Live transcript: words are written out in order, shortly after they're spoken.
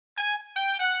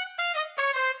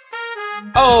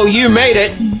Oh, you made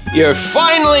it. You're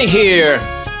finally here.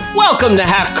 Welcome to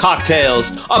Half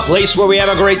Cocktails, a place where we have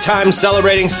a great time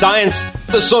celebrating science,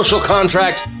 the social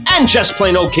contract, and just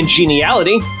plain old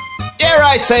congeniality. Dare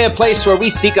I say, a place where we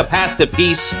seek a path to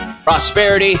peace,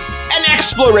 prosperity, and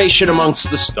exploration amongst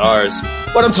the stars.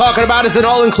 What I'm talking about is an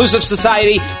all-inclusive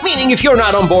society, meaning if you're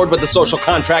not on board with the social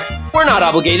contract, we're not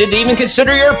obligated to even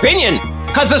consider your opinion,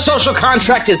 because the social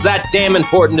contract is that damn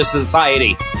important to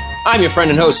society. I'm your friend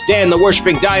and host, Dan, the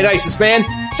worshipping Dionysus man,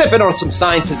 sipping on some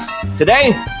scientists.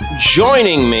 Today,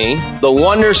 joining me, the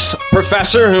wondrous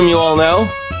professor whom you all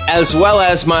know, as well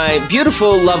as my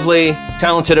beautiful, lovely,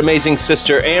 talented, amazing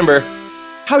sister, Amber.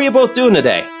 How are you both doing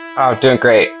today? Oh, doing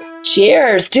great.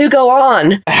 Cheers. Do go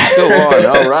on. Go on.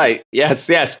 All right.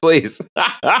 Yes, please.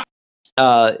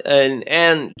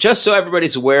 And just so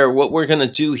everybody's aware, what we're going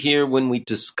to do here when we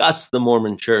discuss the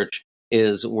Mormon Church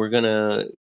is we're going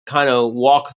to kind of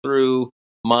walk through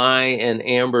my and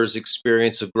Amber's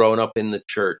experience of growing up in the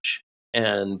church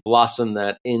and blossom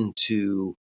that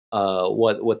into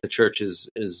what the church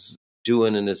is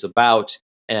doing and is about,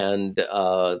 and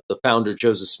the founder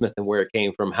Joseph Smith and where it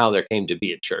came from, how there came to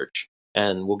be a church.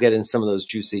 And we'll get in some of those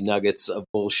juicy nuggets of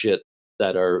bullshit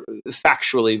that are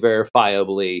factually,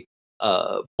 verifiably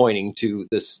pointing to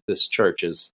this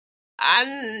church's.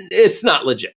 And it's not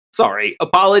legit. Sorry.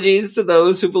 Apologies to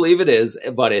those who believe it is,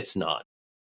 but it's not.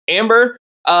 Amber,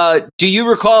 do you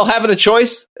recall having a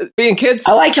choice being kids?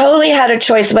 Oh, I totally had a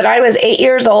choice, but I was 8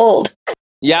 years old.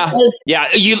 Yeah.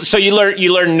 You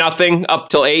learned nothing up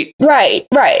till 8? Right.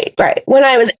 When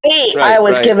I was 8, I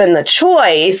was given the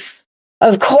choice,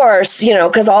 of course,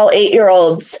 because all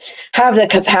 8-year-olds have the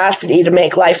capacity to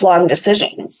make lifelong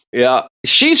decisions. Yeah.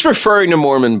 She's referring to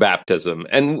Mormon baptism,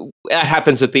 and that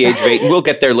happens at the age of 8, and we'll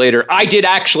get there later. I did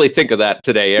actually think of that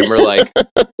today, Amber,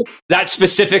 that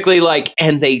specifically,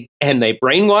 and they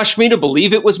brainwashed me to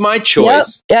believe it was my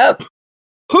choice. Yep.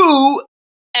 Who,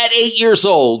 at 8 years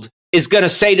old, is going to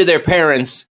say to their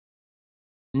parents,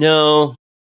 no,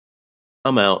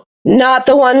 I'm out? Not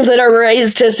the ones that are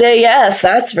raised to say yes,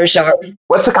 that's for sure.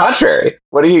 What's the contrary?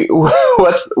 What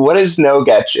does no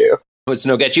get you? What's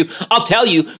no get you? I'll tell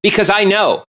you, because I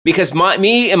know. Because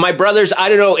me and my brothers, I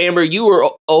don't know, Amber, you were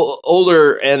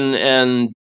older,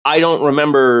 and I don't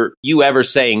remember you ever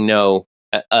saying no.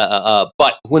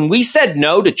 But when we said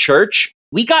no to church,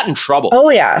 we got in trouble. Oh,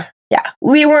 yeah. Yeah,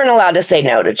 we weren't allowed to say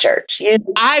no to church.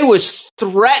 I was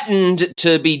threatened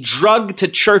to be drugged to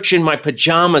church in my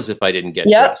pajamas if I didn't get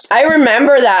dressed. I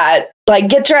remember that.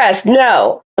 Get dressed.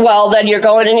 No. Well, then you're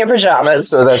going in your pajamas.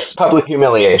 So that's public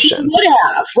humiliation. You would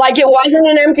have. It wasn't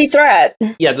an empty threat.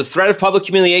 Yeah, the threat of public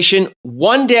humiliation.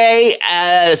 One day,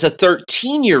 as a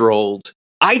 13-year-old,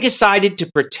 I decided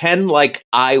to pretend like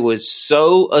I was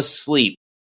so asleep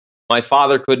my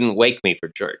father couldn't wake me for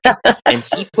church. And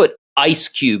he put ice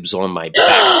cubes on my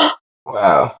back.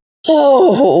 Wow.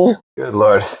 Oh. Good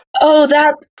Lord. Oh,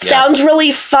 that sounds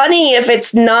really funny if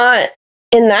it's not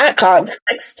in that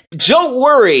context. Don't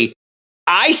worry.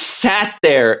 I sat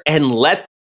there and let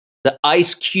the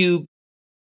ice cube,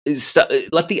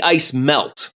 let the ice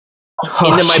melt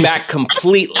into my back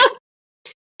completely.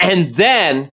 And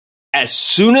then, as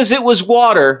soon as it was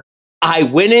water, I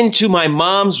went into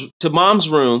mom's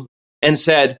room and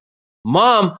said,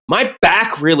 Mom, my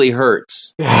back really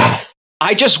hurts.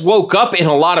 I just woke up in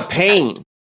a lot of pain,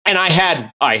 and I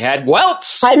had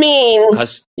welts. I mean,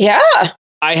 yeah,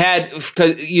 I had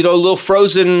little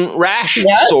frozen rash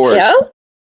sores,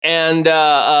 and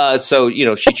so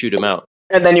she chewed them out.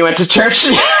 And then you went to church.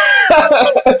 Did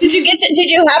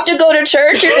you have to go to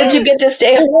church, or did you get to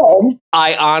stay home?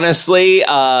 I honestly,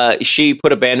 she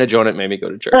put a bandage on it, made me go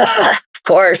to church. Of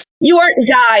course. You weren't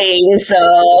dying,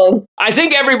 so... I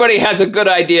think everybody has a good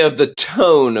idea of the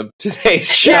tone of today's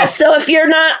show. Yeah, so if you're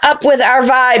not up with our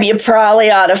vibe, you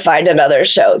probably ought to find another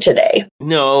show today.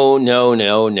 No.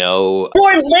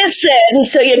 Or listen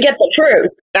so you get the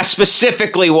truth. That's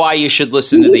specifically why you should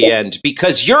listen to the end,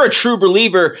 because you're a true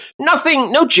believer.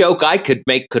 No joke I could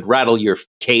make could rattle your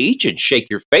cage and shake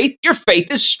your faith. Your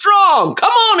faith is strong.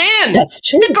 Come on in. That's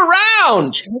true. Stick around.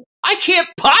 That's true. I can't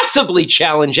possibly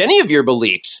challenge any of your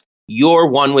beliefs. You're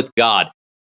one with God.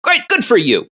 Great, good for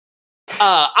you.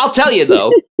 I'll tell you,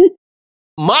 though,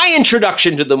 my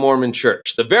introduction to the Mormon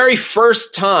Church, the very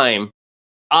first time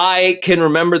I can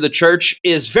remember the church,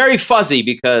 is very fuzzy,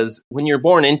 because when you're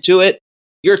born into it,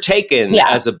 you're taken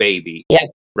as a baby,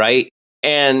 right?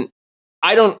 And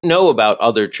I don't know about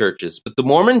other churches, but the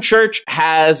Mormon Church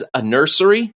has a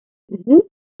nursery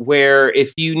where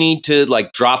if you need to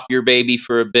drop your baby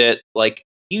for a bit,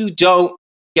 you don't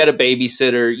get a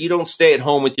babysitter, you don't stay at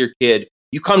home with your kid,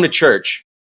 you come to church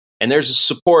and there's a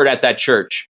support at that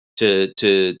church to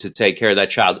take care of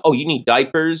that child. Oh, you need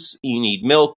diapers, you need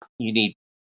milk, you need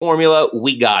formula.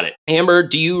 We got it. Amber,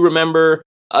 do you remember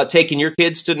taking your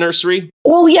kids to nursery?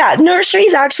 Well, yeah, nursery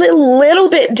is actually a little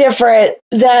bit different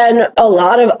than a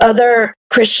lot of other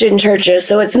Christian churches.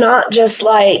 So it's not just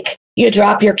like you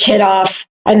drop your kid off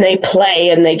and they play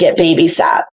and they get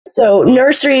babysat. So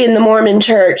nursery in the Mormon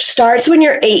Church starts when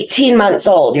you're 18 months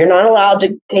old. You're not allowed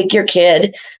to take your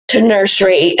kid to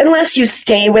nursery unless you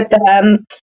stay with them.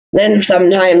 Then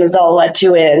sometimes they'll let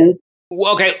you in.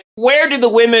 Okay, where do the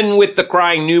women with the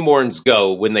crying newborns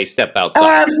go when they step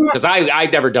outside? Because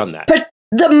I've never done that. But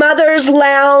the mother's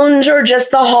lounge or just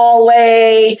the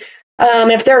hallway.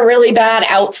 If they're really bad,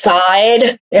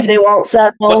 outside, if they won't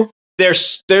settle. But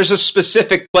there's a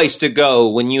specific place to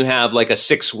go when you have like a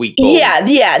 6-week-old.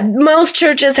 Yeah. Most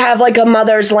churches have like a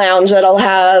mother's lounge that'll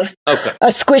have a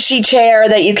squishy chair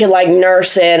that you can like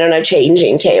nurse in and a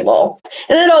changing table.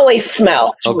 And it always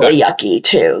smells really yucky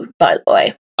too, by the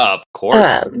way. Of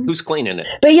course. Who's cleaning it?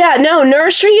 But yeah, no,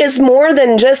 nursery is more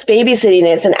than just babysitting.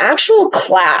 It's an actual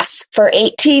class for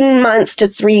 18 months to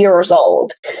 3 years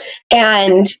old.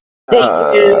 And they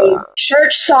do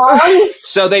church songs.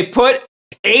 So they put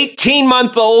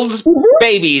 18-month-old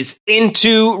babies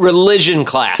into religion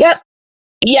class. Yep.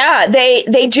 Yeah,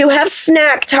 they do have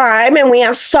snack time and we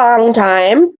have song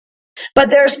time. But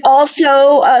there's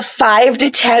also a 5 to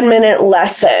 10 minute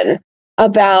lesson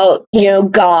about,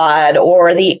 God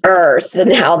or the earth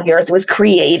and how the earth was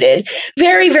created.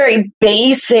 Very, very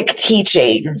basic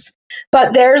teachings.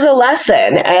 But there's a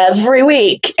lesson every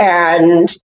week. And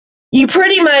you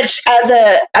pretty much,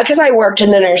 because I worked in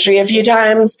the nursery a few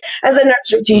times, as a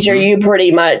nursery teacher, you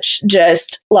pretty much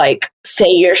just like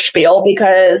say your spiel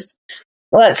because,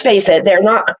 let's face it, they're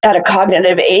not at a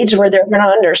cognitive age where they're going to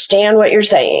understand what you're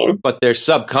saying. But their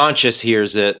subconscious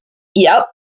hears it. Yep.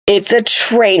 It's a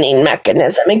training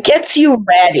mechanism. It gets you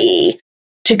ready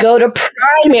to go to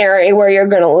primary where you're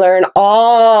going to learn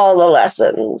all the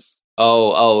lessons.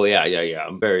 Oh, yeah.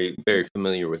 I'm very, very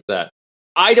familiar with that.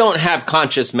 I don't have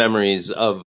conscious memories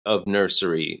of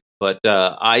nursery, but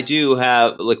I do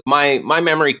have, like, my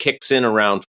memory kicks in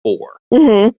around 4.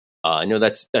 Mm-hmm. I know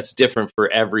that's different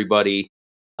for everybody.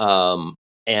 But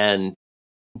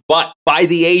by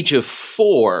the age of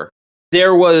 4,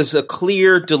 there was a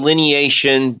clear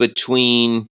delineation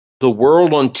between the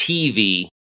world on TV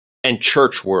and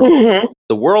church world. Mm-hmm.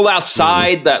 The world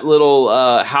outside that little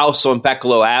house on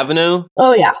Becklow Avenue.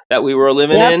 Oh, yeah. That we were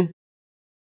living in.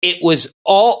 It was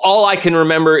all I can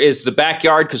remember is the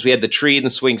backyard because we had the tree and the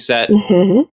swing set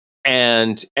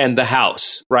and the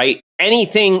house, right?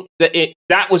 Anything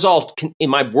that was all in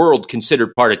my world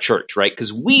considered part of church, right?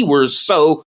 Because we were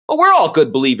we're all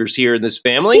good believers here in this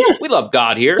family. Yes. We love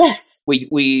God here. Yes.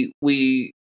 We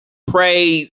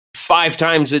pray 5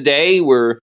 times a day.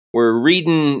 We're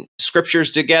reading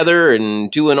scriptures together and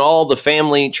doing all the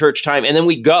family church time, and then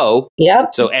we go.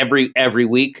 Yep. So every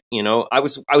week, I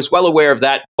was well aware of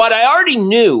that, but I already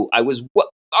knew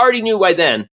by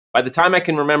then. By the time I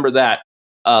can remember that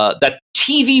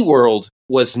TV world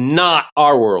was not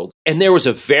our world, and there was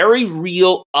a very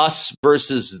real us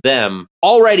versus them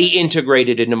already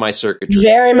integrated into my circuitry.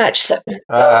 Very much so.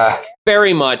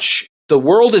 Very much. The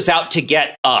world is out to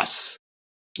get us.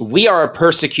 We are a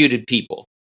persecuted people.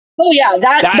 Oh yeah,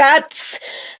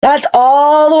 that's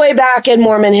all the way back in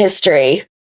Mormon history.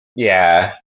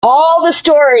 Yeah. All the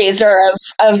stories are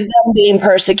of them being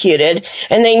persecuted,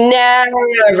 and they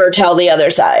never tell the other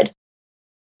side.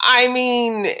 I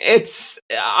mean,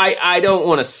 I don't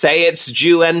want to say it's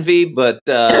Jew envy, but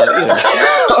I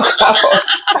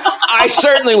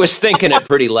certainly was thinking it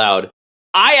pretty loud.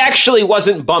 I actually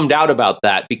wasn't bummed out about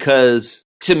that because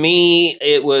to me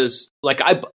it was like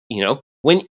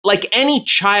when like any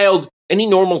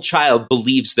normal child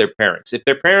believes their parents. If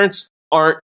their parents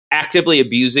aren't actively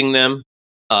abusing them,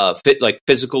 like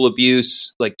physical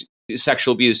abuse, like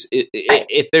sexual abuse,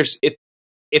 if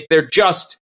they're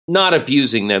just not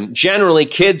abusing them, generally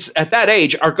kids at that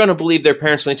age are going to believe their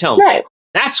parents when they tell them. Right.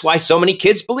 That's why so many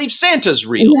kids believe Santa's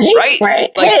real, right? Right.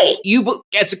 Like you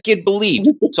as a kid believed.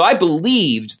 So I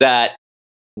believed that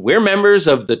we're members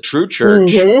of the true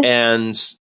church and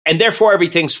therefore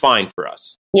everything's fine for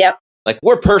us. Yep. Like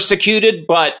we're persecuted,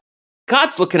 but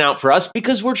God's looking out for us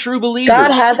because we're true believers.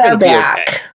 God has our back.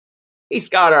 Okay. He's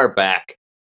got our back.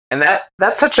 And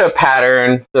that's such a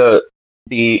pattern.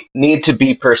 The need to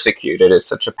be persecuted is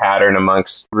such a pattern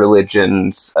amongst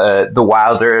religions. The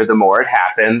wilder, the more it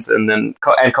happens, and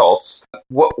cults.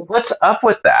 What's up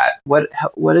with that? What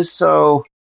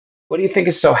do you think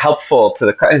is so helpful to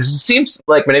the? It seems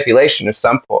like manipulation of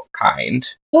some kind.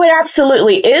 Oh, it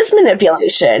absolutely is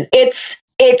manipulation. It's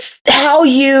how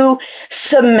you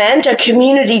cement a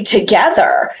community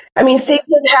together. I mean, think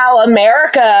of how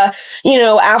America,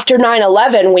 after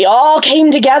 9/11, we all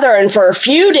came together, and for a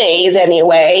few days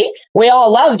anyway, we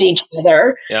all loved each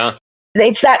other. Yeah.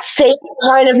 It's that same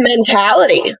kind of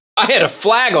mentality. I had a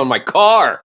flag on my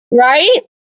car. Right?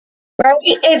 Right?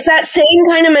 It's that same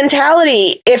kind of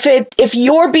mentality. If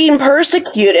you're being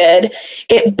persecuted,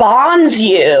 it bonds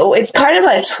you. It's kind of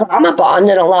a trauma bond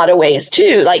in a lot of ways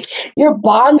too. Like you're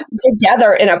bonded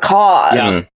together in a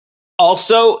cause. Yeah.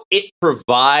 Also, it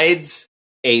provides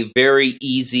a very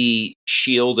easy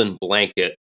shield and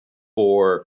blanket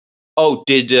for,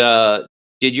 did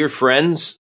your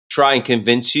friends try and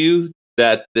convince you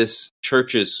that this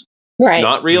church is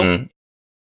not real? Mm-hmm.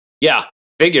 Yeah,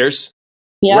 figures.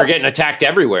 Yep. We're getting attacked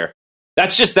everywhere.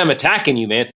 That's just them attacking you,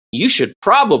 man. You should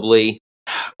probably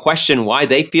question why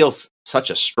they feel such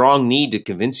a strong need to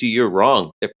convince you you're wrong.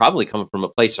 They're probably coming from a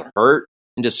place of hurt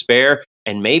and despair,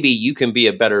 and maybe you can be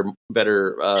a better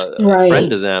friend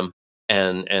to them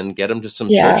and get them to some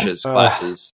churches,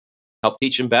 classes, help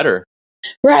teach them better.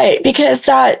 Right, because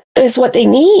that is what they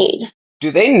need. Do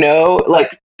they know,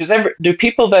 like, do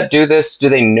people that do this, do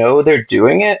they know they're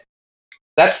doing it?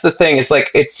 That's the thing. Is like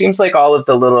it seems like all of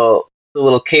the little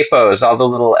capos, all the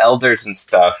little elders and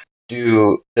stuff,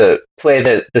 play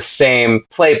the same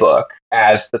playbook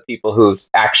as the people who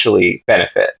actually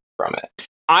benefit from it.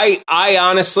 I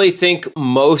honestly think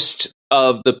most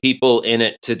of the people in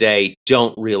it today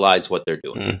don't realize what they're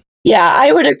doing. Mm. Yeah,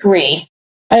 I would agree.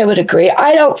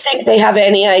 I don't think they have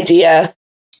any idea.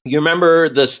 You remember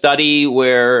the study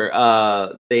where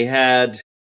they had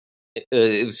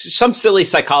it was some silly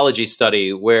psychology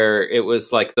study where it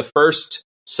was like the first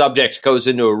subject goes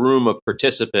into a room of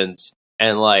participants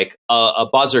and like a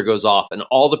buzzer goes off and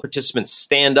all the participants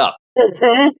stand up,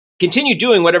 continue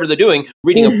doing whatever they're doing,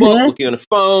 reading a book, looking on a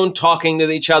phone, talking to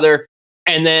each other,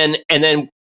 and then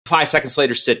 5 seconds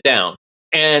later sit down.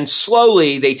 And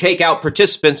slowly they take out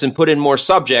participants and put in more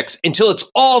subjects until it's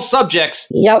all subjects.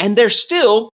 Yep. And they're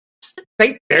standing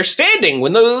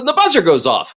when the buzzer goes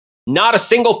off. Not a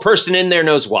single person in there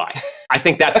knows why. I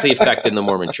think that's the effect in the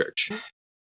Mormon Church.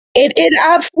 It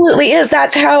absolutely is.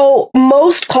 That's how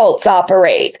most cults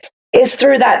operate, is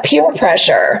through that peer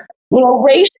pressure.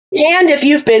 Raise your hand if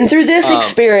you've been through this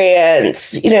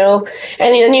experience, and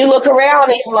then you look around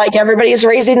and you're like, everybody's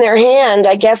raising their hand.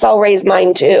 I guess I'll raise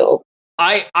mine too.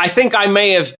 I think I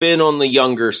may have been on the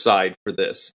younger side for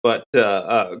this, but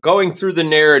going through the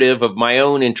narrative of my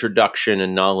own introduction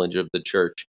and knowledge of the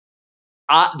church,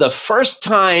 the first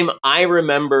time I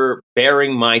remember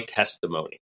bearing my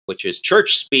testimony, which is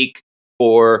church speak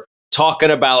for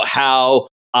talking about how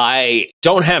I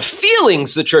don't have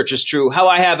feelings the church is true, how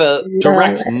I have a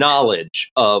direct knowledge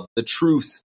of the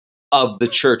truth of the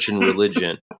church and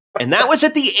religion. And that was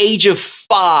at the age of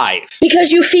 5.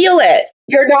 Because you feel it.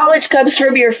 Your knowledge comes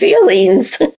from your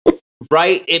feelings.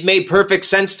 Right? It made perfect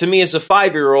sense to me as a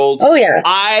 5-year-old. Oh, yeah.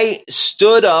 I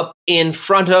stood up in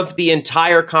front of the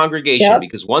entire congregation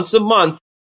because once a month,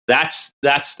 that's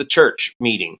the church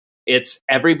meeting. It's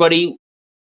everybody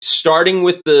starting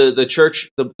with the church,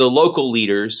 the local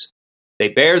leaders. They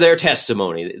bear their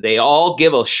testimony. They all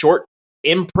give a short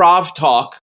improv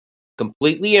talk,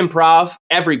 completely improv,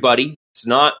 everybody. It's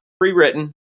not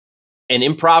pre-written. An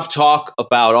improv talk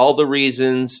about all the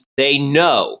reasons they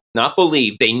know, not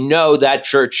believe, they know that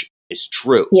church is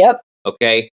true. Yep.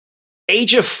 Okay.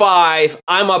 Age of 5,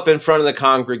 I'm up in front of the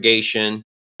congregation.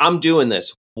 I'm doing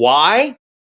this. Why?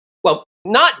 Well,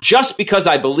 not just because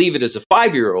I believe it as a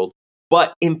 5-year-old,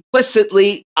 but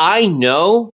implicitly, I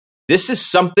know this is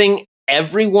something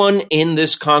everyone in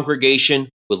this congregation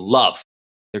will love.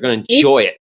 They're going to enjoy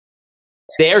it.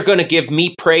 They're going to give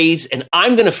me praise and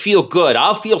I'm going to feel good.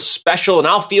 I'll feel special and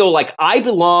I'll feel like I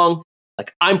belong,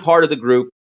 like I'm part of the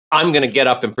group. I'm going to get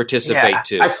up and participate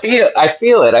too. I feel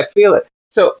it.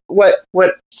 So what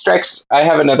strikes, I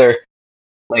have another,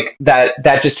 like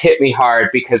that just hit me hard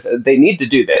because they need to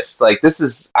do this. Like this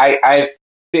is, I've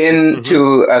been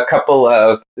to a couple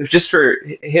of, just for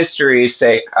history's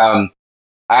sake,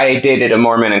 I dated a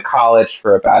Mormon in college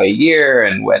for about a year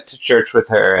and went to church with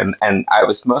her. And I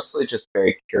was mostly just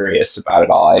very curious about it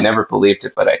all. I never believed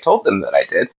it, but I told them that I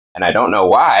did. And I don't know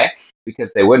why,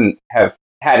 because they wouldn't have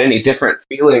had any different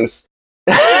feelings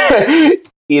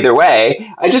either way.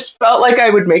 I just felt like I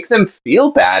would make them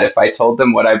feel bad if I told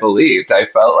them what I believed. I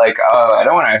felt like, I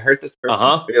don't want to hurt this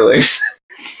person's feelings.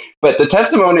 But the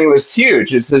testimony was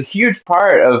huge. It's a huge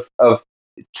part of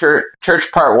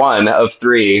church part 1 of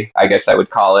 3, I guess I would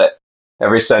call it.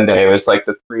 Every Sunday it was like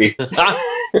the 3.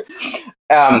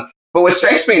 But what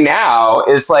strikes me now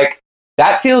is like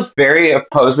that feels very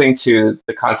opposing to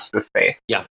the concept of faith.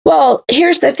 Yeah. Well,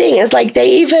 here's the thing is like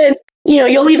they even,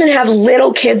 you'll even have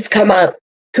little kids come up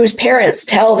whose parents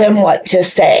tell them what to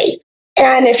say.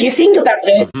 And if you think about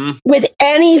it, with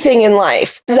anything in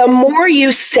life, the more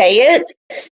you say it,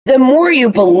 the more you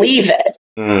believe it.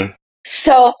 Mm.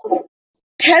 So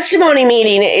testimony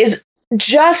meeting is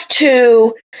just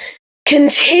to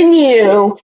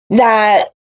continue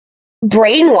that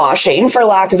brainwashing, for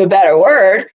lack of a better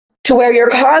word, to where you're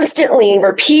constantly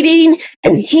repeating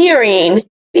and hearing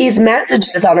these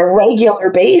messages on a regular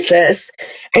basis.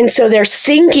 And so they're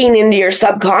sinking into your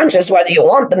subconscious, whether you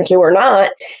want them to or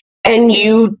not. And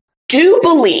you do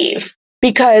believe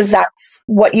because that's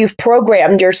what you've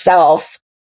programmed yourself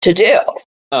to do.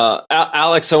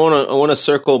 Alex, I want to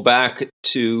circle back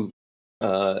to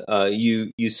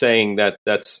you saying that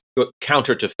that's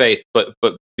counter to faith, but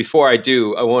before I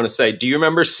do, I want to say, do you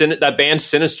remember that band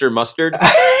Sinister Mustard?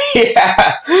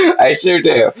 Yeah, I sure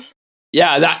do.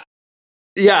 Yeah,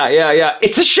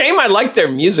 It's a shame I liked their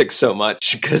music so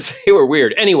much because they were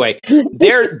weird. Anyway,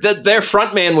 their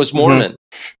front man was Mormon.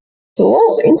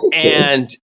 Oh, interesting.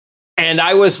 And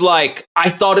I was like, I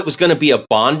thought it was going to be a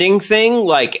bonding thing.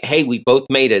 Like, hey, we both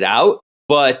made it out.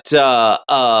 But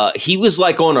he was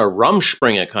like on a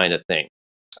Rumspringa kind of thing.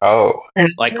 Oh,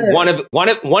 like one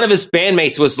of his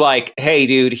bandmates was like, "Hey,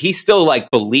 dude, he still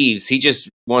like believes. He just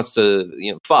wants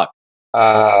to, fuck."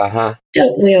 Don't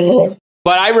we all?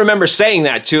 But I remember saying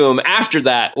that to him after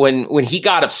that when he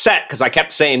got upset because I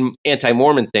kept saying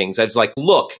anti-Mormon things. I was like,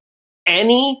 "Look,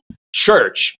 any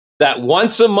church that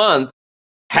once a month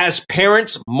has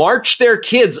parents march their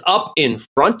kids up in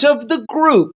front of the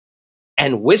group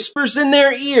and whispers in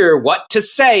their ear what to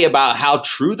say about how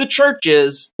true the church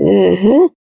is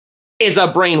a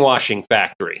brainwashing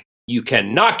factory. You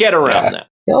cannot get around that."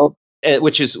 Nope.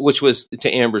 Which was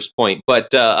to Amber's point.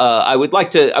 But I would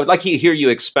like to hear you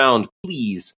expound,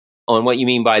 please, on what you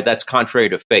mean by that's contrary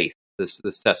to faith. This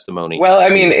testimony. Well, I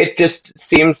mean, it just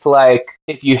seems like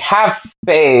if you have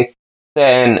faith,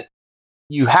 then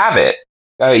you have it.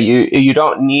 You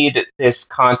don't need this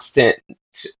constant.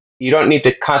 You don't need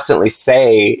to constantly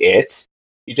say it.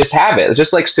 You just have it. It's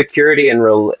just like security in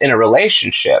a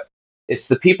relationship. It's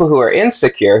the people who are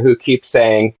insecure who keep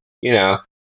saying, do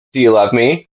you love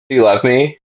me? Do you love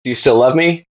me? Do you still love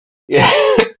me? Yeah.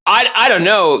 I don't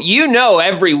know.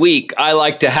 Every week I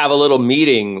like to have a little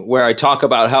meeting where I talk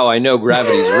about how I know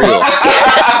gravity's real.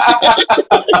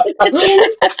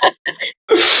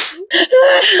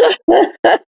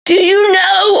 Do you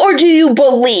know or do you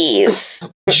believe?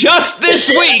 Just this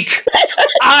week,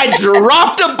 I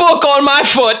dropped a book on my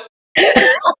foot.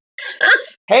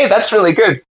 Hey, that's really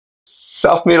good.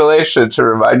 Self-mutilation to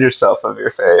remind yourself of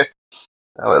your faith.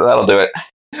 That'll do it.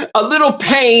 A little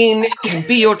pain can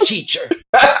be your teacher.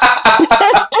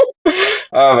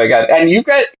 Oh my God. And you've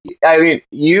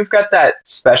got that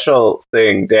special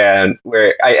thing, Dan,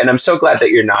 where I'm so glad that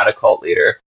you're not a cult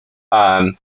leader.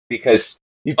 Because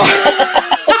you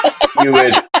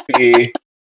would be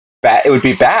bad. It would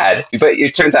be bad, but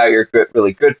it turns out you're a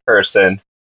really good person.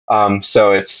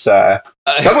 So it's some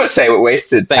would say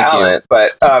wasted talent,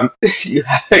 but you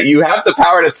have the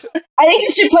power to. I think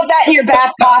you should put that in your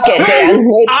back pocket, Dan.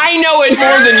 I know it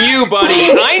more than you,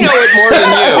 buddy. I know it more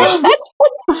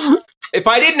than you. If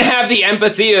I didn't have the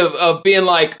empathy of being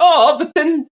like, oh, but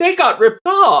then they got ripped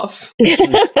off.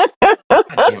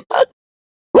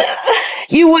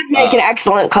 You would make an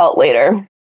excellent cult leader.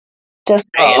 Just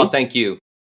saying. Oh, thank you.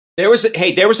 There was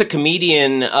a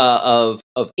comedian of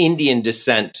Indian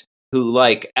descent who,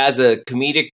 like, as a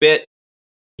comedic bit,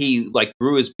 he like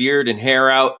grew his beard and hair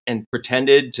out and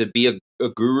pretended to be a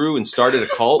guru and started a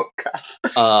cult.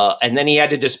 And then he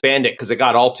had to disband it because it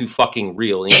got all too fucking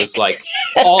real. And he was like,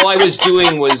 all I was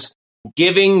doing was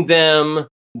giving them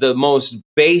the most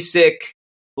basic,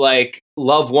 like,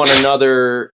 love one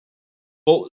another,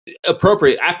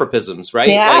 appropriate apropisms, right?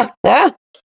 Yeah, like,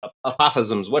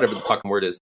 apophisms, whatever the fucking word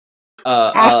is.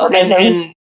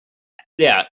 Aphorisms.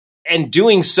 And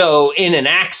doing so in an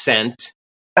accent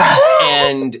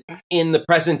and in the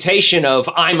presentation of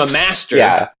I'm a master.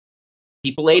 Yeah.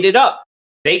 People ate it up.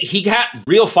 He got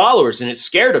real followers, and it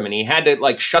scared him, and he had to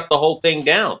like shut the whole thing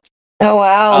down. Oh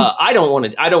wow! I don't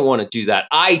want to do that.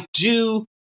 I do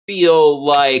feel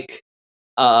like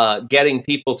getting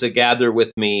people to gather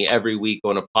with me every week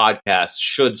on a podcast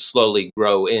should slowly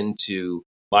grow into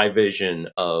my vision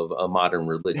of a modern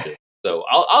religion. So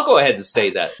I'll go ahead and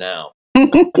say that now.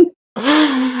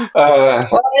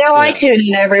 I tune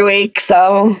in every week,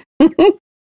 so.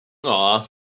 Aw,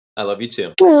 I love you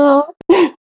too. Aww.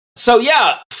 So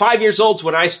yeah, 5 years old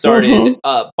when I started.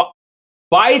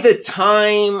 by the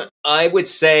time I would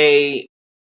say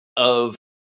of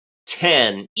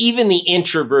 10, even the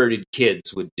introverted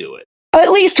kids would do it.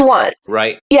 At least once.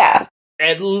 Right? Yeah.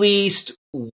 At least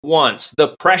once.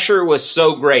 The pressure was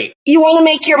so great. You want to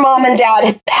make your mom and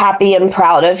dad happy and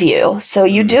proud of you, so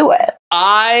you do it.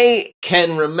 I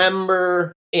can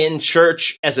remember in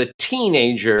church as a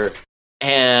teenager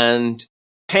and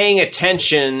paying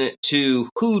attention to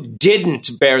who didn't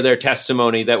bear their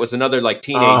testimony. That was another like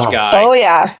teenage guy. Oh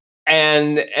yeah.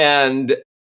 And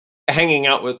hanging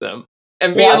out with them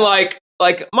and being like,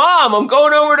 Mom, I'm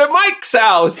going over to Mike's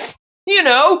house,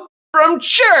 from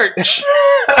church.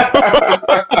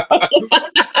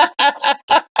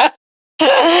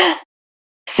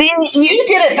 See, you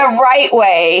did it the right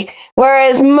way,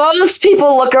 whereas most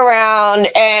people look around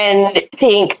and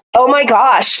think, oh my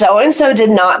gosh, so-and-so did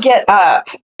not get up.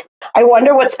 I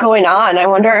wonder what's going on. I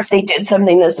wonder if they did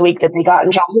something this week that they got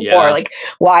in trouble for. Like,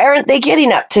 why aren't they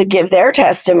getting up to give their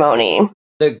testimony?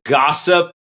 The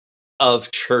gossip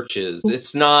of churches.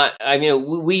 It's not, I mean,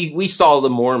 we saw the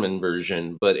Mormon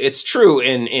version, but it's true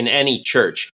in any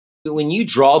church. When you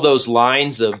draw those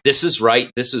lines of this is right,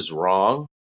 this is wrong,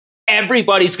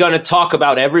 everybody's going to talk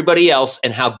about everybody else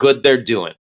and how good they're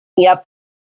doing. Yep.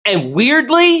 And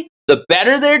weirdly, the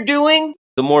better they're doing,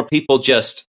 the more people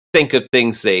just think of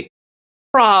things they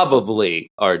probably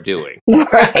are doing.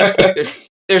 Right.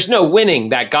 There's no winning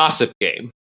that gossip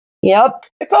game. Yep.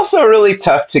 It's also really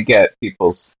tough to get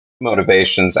people's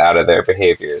motivations out of their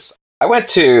behaviors. I went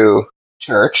to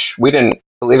church. We didn't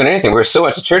believe in anything. We still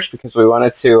went to church because we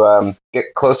wanted to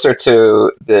get closer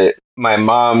to my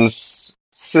mom's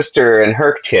sister and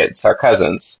her kids, our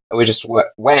cousins. We just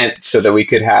went so that we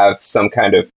could have some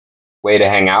kind of way to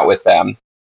hang out with them.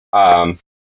 And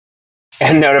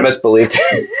none of us believed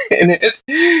in it.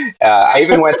 I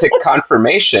even went to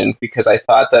confirmation because I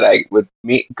thought that I would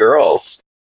meet girls.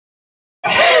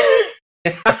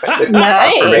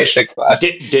 Nice. Class.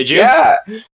 Did you? Yeah,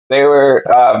 they were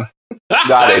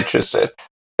not interested.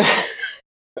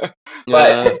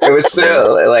 But it was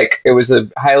still it was a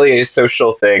highly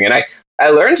asocial thing, and I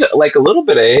learned like a little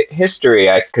bit of history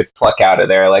I could pluck out of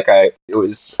there. I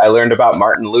learned about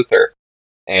Martin Luther,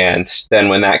 and then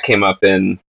when that came up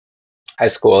in high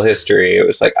school history, it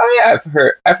was like, oh yeah,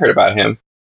 I've heard about him,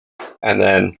 and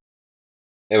then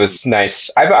it was nice.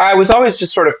 I was always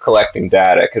just sort of collecting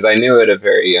data because I knew at a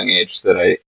very young age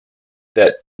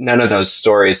that none of those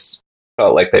stories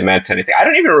felt like they meant anything. I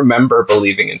don't even remember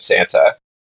believing in Santa.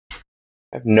 I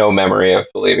have no memory of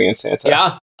believing in Santa.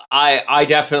 Yeah, I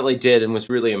definitely did and was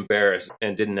really embarrassed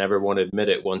and didn't ever want to admit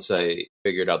it once I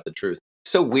figured out the truth.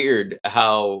 So weird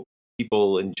how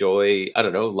people enjoy, I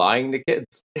don't know, lying to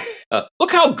kids.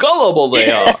 Look how gullible they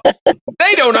are.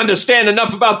 They don't understand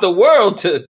enough about the world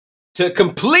to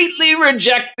completely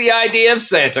reject the idea of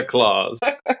Santa Claus.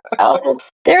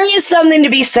 There is something to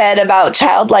be said about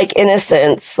childlike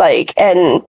innocence,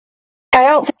 and I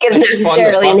don't think it's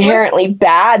necessarily inherently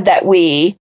bad that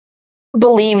we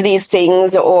believe these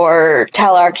things or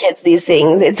tell our kids these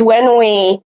things. It's when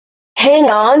we hang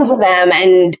on to them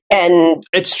and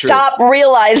stop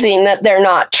realizing that they're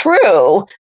not true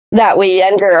that we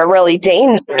enter a really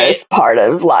dangerous part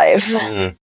of life.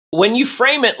 Mm. When you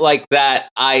frame it like that,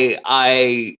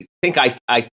 I think I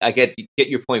get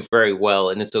your point very well,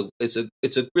 and it's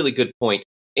a really good point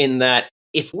in that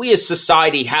if we as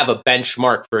society have a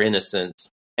benchmark for innocence,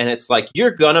 and it's like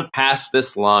you're gonna pass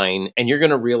this line and you're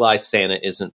gonna realize Santa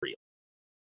isn't real,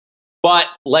 but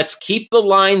let's keep the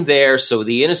line there so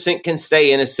the innocent can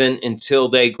stay innocent until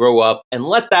they grow up, and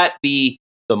let that be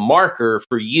the marker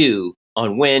for you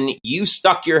on when you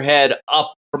stuck your head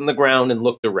up from the ground and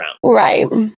looked around. Right.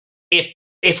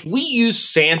 If we use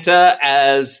Santa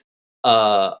as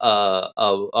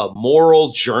a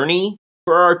moral journey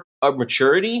for our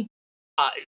maturity,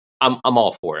 I'm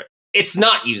all for it. It's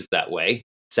not used that way,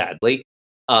 sadly,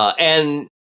 and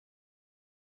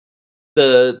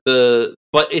but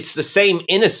it's the same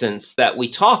innocence that we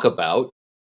talk about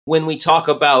when we talk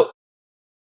about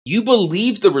you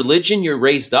believe the religion you're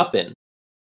raised up in.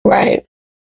 Right.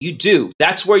 You do.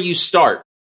 That's where you start.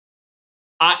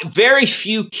 Very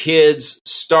few kids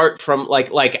start from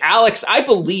like Alex. I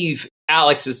believe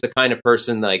Alex is the kind of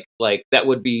person like that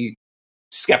would be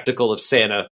skeptical of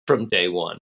Santa from day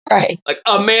one. Right. Like,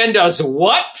 Amanda's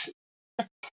what?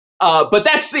 But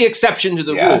that's the exception to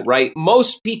the rule, right?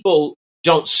 Most people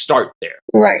don't start there.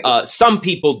 Right. Some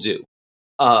people do.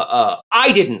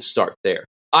 I didn't start there.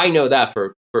 I know that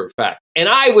for a fact. And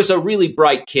I was a really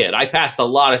bright kid. I passed a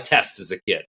lot of tests as a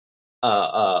kid.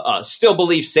 Still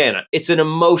believe Santa. It's an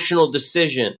emotional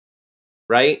decision,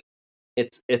 right?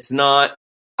 It's not.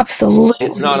 Absolutely.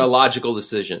 It's not a logical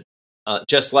decision,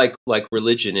 just like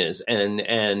religion is.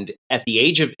 And at the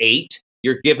age of 8,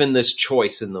 you're given this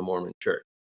choice in the Mormon Church.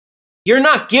 You're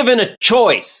not given a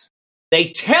choice. They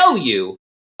tell you,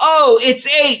 oh, it's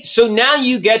 8, so now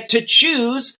you get to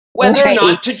choose whether or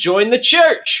not to join the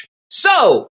church.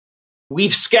 So,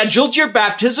 we've scheduled your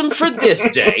baptism for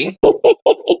this day.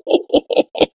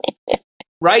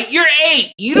 Right? You're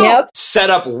 8. You don't set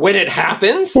up when it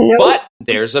happens, but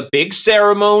there's a big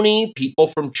ceremony. People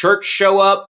from church show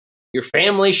up. Your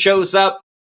family shows up.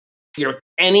 You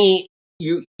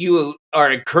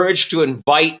are encouraged to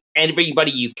invite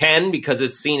anybody you can because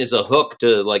it's seen as a hook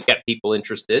to like get people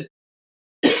interested.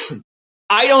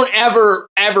 I don't ever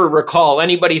recall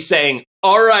anybody saying,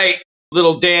 "All right,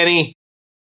 little Danny,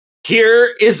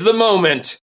 here is the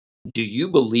moment. Do you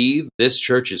believe this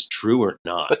church is true or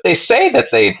not?" But they say that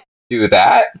they do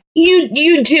that.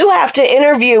 You do have to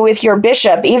interview with your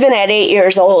bishop, even at 8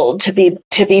 years old, to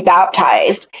be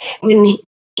baptized. And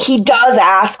he does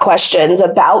ask questions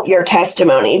about your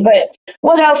testimony, but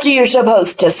what else are you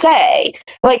supposed to say?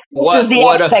 Like, this is the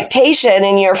expectation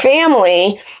in your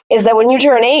family, is that when you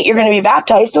turn 8, you're going to be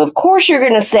baptized. So of course you're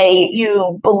going to say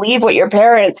you believe what your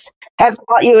parents have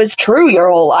taught you is true your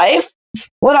whole life.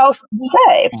 What else would you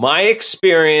say? My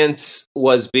experience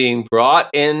was being brought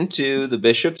into the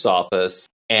bishop's office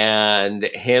and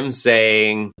him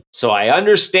saying, "So I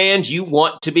understand you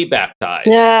want to be baptized."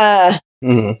 Yeah.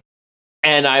 Mm-hmm.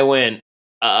 And I went,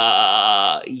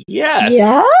 yes.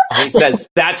 Yeah? He says,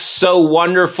 "That's so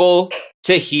wonderful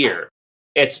to hear.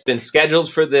 It's been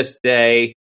scheduled for this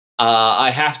day.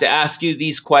 I have to ask you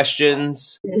these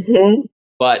questions,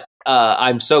 but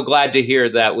I'm so glad to hear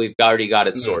that we've already got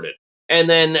it sorted." And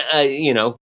then,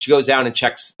 she goes down and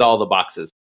checks all the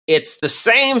boxes. It's the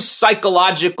same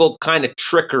psychological kind of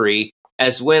trickery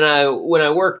as when I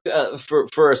worked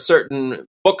for a certain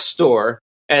bookstore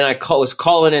and I was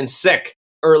calling in sick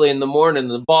early in the morning.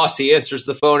 The boss, he answers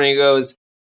the phone and he goes,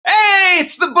 "Hey,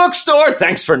 it's the bookstore.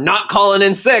 Thanks for not calling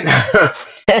in sick."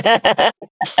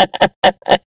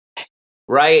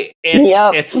 Right?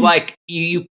 It's like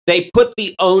they put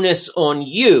the onus on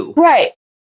you. Right.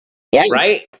 Yeah.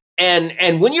 Right?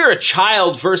 And when you're a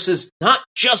child versus not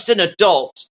just an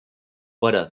adult,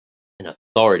 but an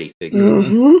authority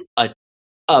figure,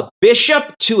 a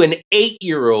bishop to an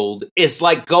 8-year-old is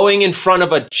like going in front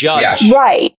of a judge. Yeah.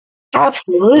 Right.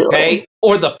 Absolutely. Okay?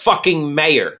 Or the fucking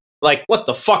mayor. Like, what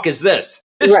the fuck is this?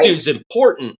 This dude's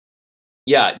important.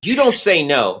 Yeah, you don't say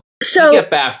no. So you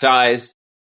get baptized.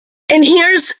 And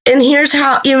here's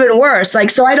how even worse.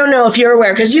 Like, so I don't know if you're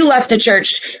aware, because you left the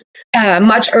church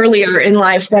much earlier in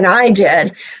life than I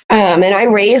did. And I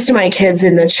raised my kids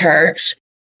in the church.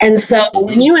 And so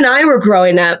when you and I were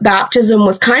growing up, baptism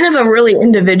was kind of a really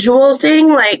individual thing.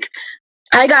 Like,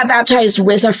 I got baptized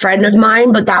with a friend of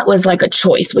mine, but that was like a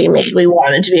choice we made. We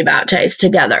wanted to be baptized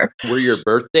together. Were your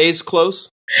birthdays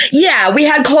close? Yeah, we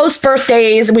had close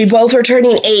birthdays. We both were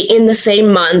turning 8 in the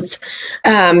same month.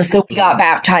 So we got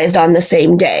baptized on the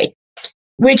same day,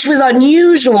 which was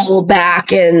unusual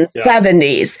back in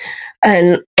 70s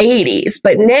and 80s.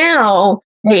 But now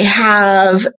they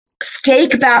have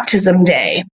stake baptism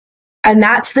day. And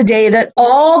that's the day that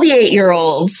all the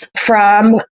 8-year-olds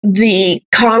from the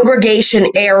congregation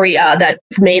area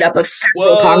that's made up of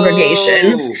several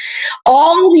congregations,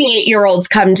 all the 8-year-olds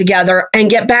come together and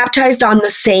get baptized on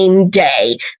the same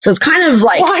day. So it's kind of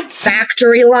like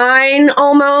factory line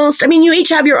almost. I mean, you each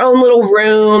have your own little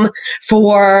room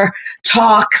for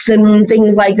talks and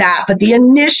things like that. But the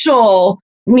initial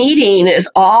meeting is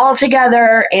all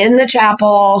together in the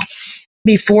chapel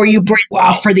before you break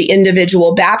off for the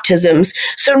individual baptisms.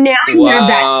 So now you have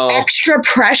that extra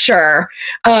pressure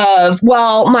of,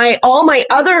 well, all my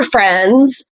other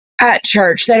friends at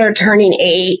church that are turning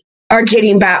 8 are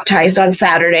getting baptized on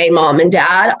Saturday, Mom and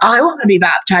Dad. I want to be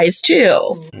baptized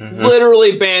too.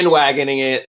 Literally bandwagoning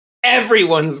it.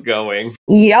 Everyone's going.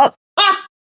 Yep.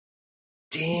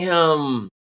 Damn.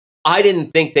 I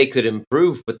didn't think they could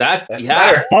improve, but that's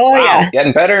better. Oh, yeah.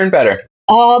 Getting better and better.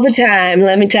 All the time,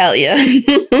 let me tell you.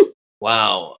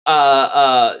 Wow.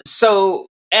 So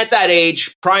at that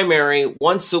age, primary,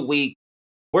 once a week,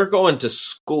 we're going to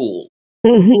school,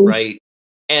 right?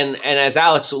 And as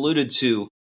Alex alluded to,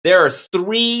 there are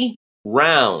 3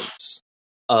 rounds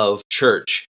of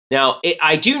church. Now,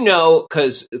 I do know,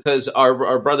 because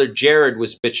our brother Jared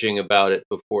was bitching about it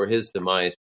before his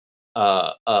demise,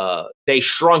 they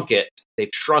shrunk it. They've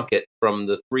shrunk it from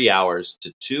the 3 hours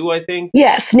to 2, I think.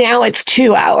 Yes, now it's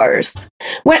 2 hours.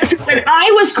 When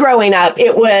I was growing up,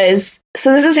 it was,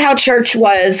 so this is how church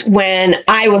was when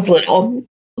I was little.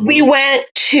 We went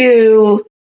to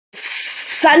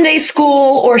Sunday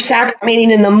school or sacrament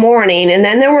meeting in the morning. And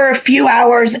then there were a few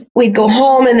hours we'd go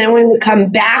home and then we would come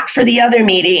back for the other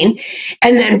meeting.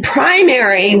 And then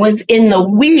primary was in the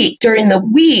week, during the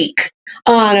week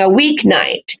on a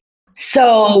weeknight.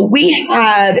 So we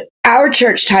had our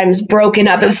church times broken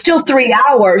up. It was still 3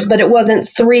 hours, but it wasn't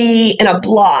 3 in a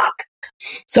block.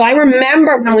 So I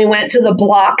remember when we went to the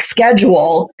block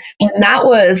schedule, and that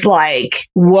was like,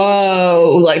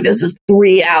 whoa, like this is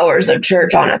 3 hours of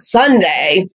church on a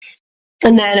Sunday.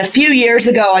 And then a few years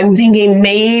ago, I'm thinking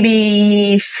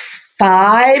maybe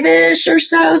 5-ish or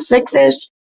so, 6-ish.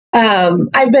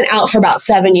 I've been out for about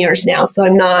 7 years now, so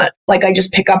I'm not like I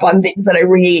just pick up on things that I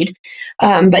read.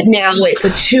 But now it's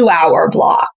a 2-hour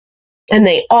block, and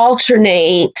they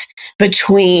alternate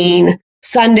between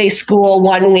Sunday school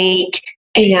one week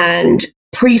and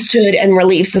priesthood and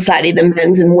relief society, the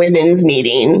men's and women's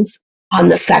meetings on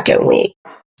the second week.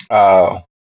 Oh.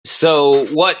 So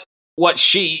what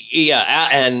she, yeah,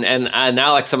 and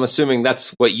Alex, I'm assuming that's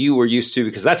what you were used to,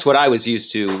 because that's what I was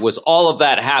used to, was all of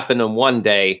that happened in one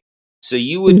day. So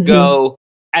you would go,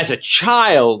 as a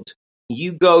child,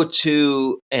 you go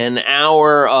to an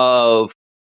hour of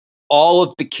all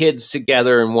of the kids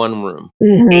together in one room,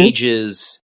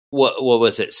 ages, what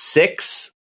was it,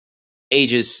 6?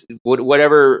 Ages,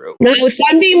 whatever. No,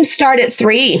 Sunbeams start at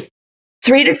 3.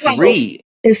 3 to 12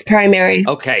 is primary.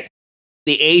 Okay.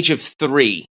 The age of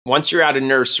 3. Once you're out of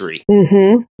nursery,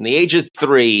 Mm-hmm. from the age of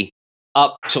 3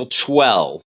 up till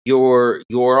 12, you're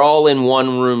all in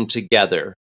one room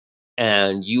together,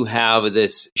 and you have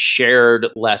this shared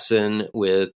lesson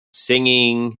with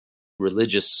singing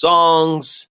religious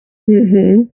songs,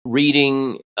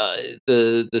 reading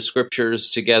the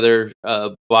scriptures together,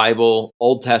 Bible,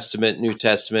 Old Testament, New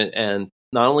Testament, and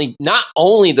not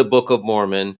only the Book of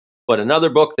Mormon, but another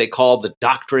book they call the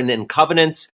Doctrine and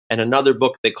Covenants, and another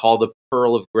book they call the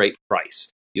Pearl of Great Price.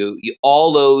 You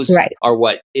all those are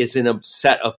what is in a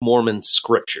set of Mormon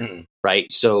scripture,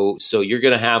 right? So you're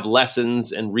going to have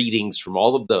lessons and readings from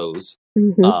all of those.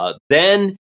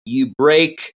 Then you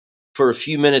break for a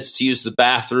few minutes to use the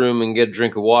bathroom and get a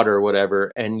drink of water or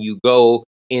whatever, and you go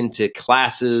into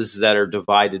classes that are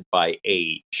divided by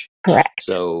age. Correct.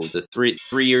 So the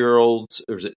 3-year-olds,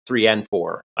 or is it 3 and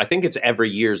 4? I think it's every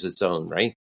year's its own,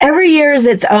 right? Every year is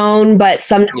its own, but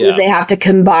sometimes they have to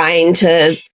combine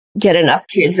to get enough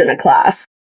kids in a class.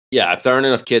 Yeah, if there aren't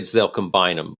enough kids, they'll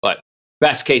combine them. But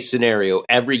best case scenario,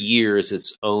 every year is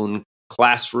its own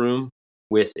classroom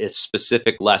with its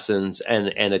specific lessons and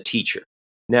a teacher.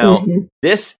 Now,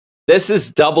 this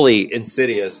is doubly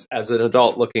insidious as an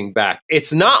adult looking back.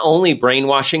 It's not only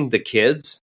brainwashing the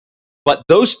kids, but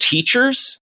those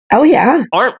teachers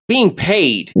aren't being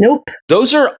paid. Nope.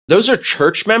 Those are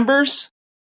church members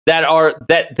that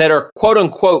are quote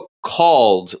unquote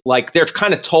called, like they're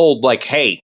kind of told, like,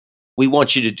 hey, we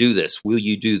want you to do this. Will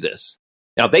you do this?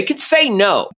 Now they could say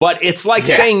no, but it's like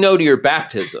saying no to your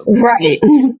baptism. Right.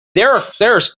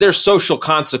 There's social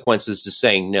consequences to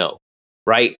saying no,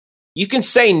 right? You can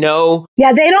say no.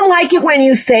 Yeah, they don't like it when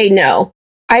you say no.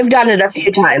 I've done it a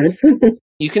few times.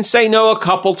 You can say no a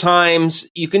couple times.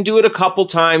 You can do it a couple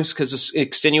times because of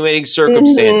extenuating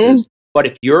circumstances. But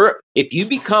if you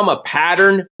become a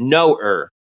pattern knower,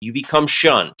 you become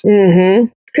shunned.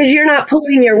 Because you're not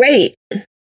pulling your weight.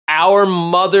 Our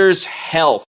mother's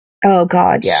health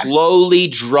slowly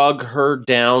drug her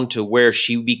down to where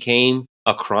she became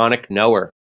a chronic knower.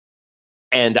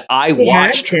 And I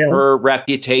watched her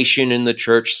reputation in the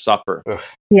church suffer.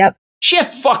 Yep. She had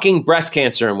fucking breast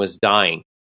cancer and was dying.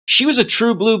 She was a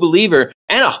true blue believer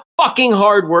and a fucking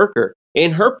hard worker.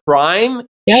 In her prime,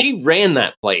 she ran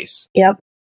that place. Yep.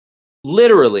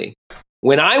 Literally.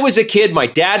 When I was a kid, my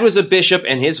dad was a bishop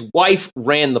and his wife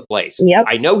ran the place. Yep.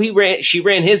 I know she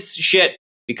ran his shit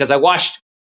because I watched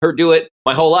her do it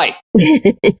my whole life.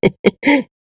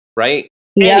 Right?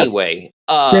 Yep. Anyway,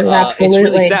 it's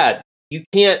really sad. You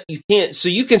can't, so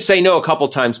you can say no a couple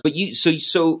times, but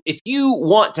so if you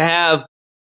want to have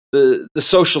the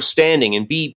social standing and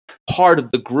be part of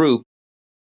the group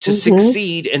to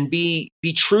succeed and be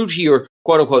true to your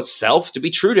quote unquote self, to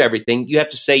be true to everything, you have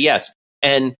to say yes.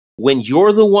 And when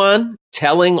you're the one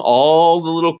telling all the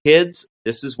little kids,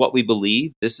 this is what we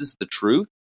believe, this is the truth.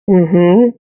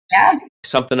 Yeah.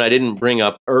 Something I didn't bring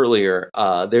up earlier.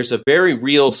 There's a very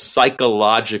real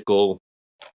psychological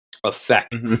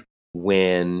effect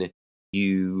when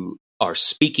you are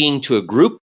speaking to a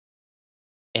group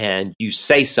and you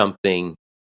say something,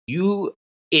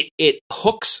 it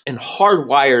hooks and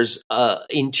hardwires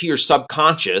into your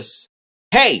subconscious.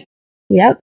 Hey,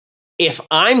 if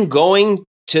I'm going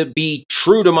to be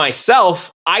true to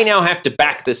myself, I now have to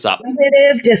back this up.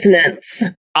 Cognitive dissonance.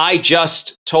 I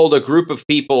just told a group of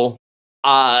people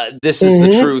this is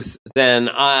the truth, then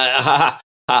I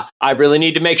really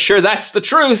need to make sure that's the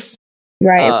truth.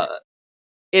 Right.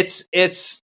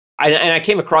 I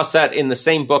came across that in the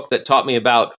same book that taught me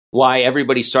about why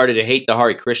everybody started to hate the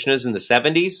Hare Krishnas in the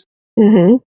 70s.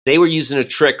 Mm-hmm. They were using a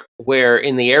trick where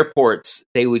in the airports,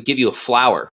 they would give you a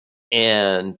flower.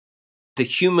 And the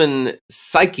human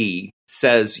psyche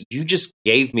says, you just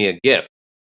gave me a gift.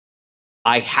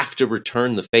 I have to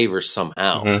return the favor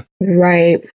somehow. Mm-hmm.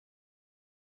 Right.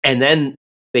 And then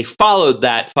they followed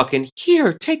that fucking,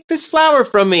 here, take this flower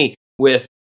from me, with,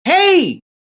 hey,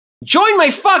 join my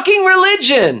fucking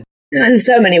religion. In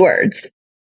so many words.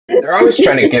 They're always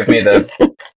trying to give me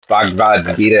the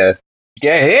Bhagavad Gita.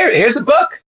 Yeah, here's a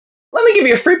book. Let me give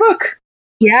you a free book.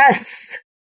 Yes.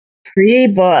 Free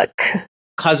book.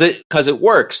 Cause it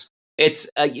works. It's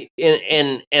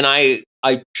and I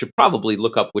should probably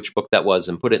look up which book that was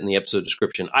and put it in the episode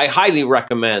description. I highly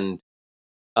recommend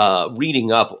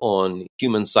reading up on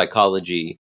human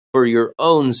psychology for your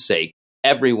own sake.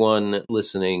 Everyone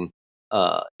listening,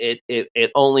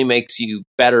 it only makes you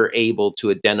better able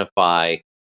to identify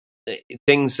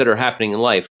things that are happening in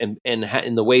life and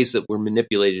in the ways that we're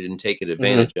manipulated and taken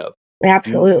advantage of.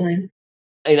 Absolutely.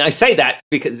 And I say that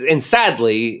because, and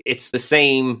sadly, it's the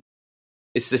same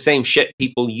shit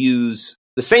people use,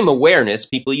 the same awareness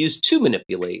people use to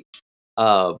manipulate.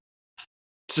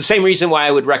 It's the same reason why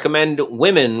I would recommend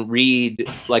women read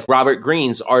like Robert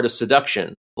Greene's Art of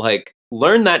Seduction. Like,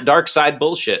 learn that dark side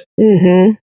bullshit.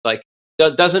 Mm-hmm. Like,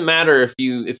 doesn't matter if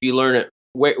you learn it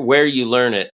where you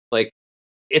learn it. Like,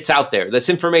 it's out there. This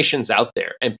information's out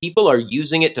there, and people are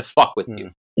using it to fuck with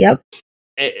you. Yep.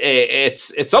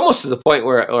 It's almost to the point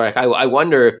where I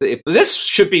wonder if this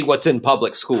should be what's in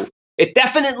public school. It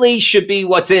definitely should be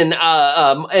what's in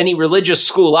any religious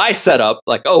school I set up.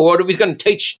 Like, oh, what are we going to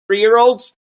teach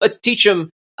 3-year-olds? Let's teach them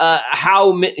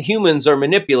how humans are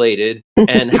manipulated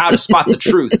and how to spot the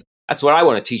truth. That's what I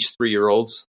want to teach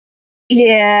 3-year-olds.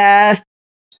 Yeah.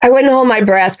 I wouldn't hold my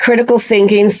breath. Critical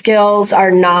thinking skills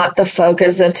are not the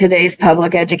focus of today's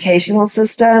public educational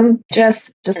system.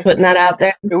 Just putting that out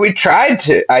there. I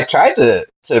tried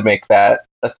to make that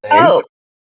a thing. Oh,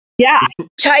 yeah.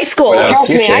 High school. Trust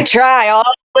me, I try all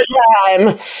the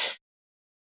time.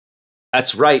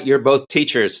 That's right. You're both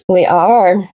teachers. We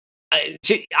are.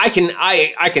 I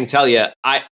can tell you.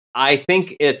 I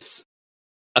think it's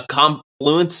a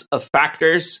confluence of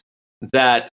factors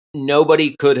that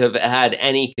nobody could have had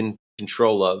any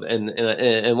control of,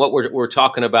 and what we're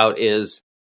talking about is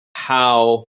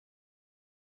how,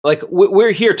 like,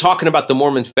 we're here talking about the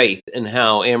Mormon faith and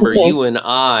how, Amber, you and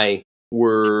I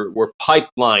were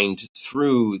pipelined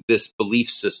through this belief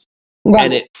system, right.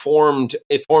 And it formed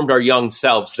our young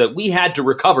selves that we had to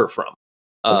recover from.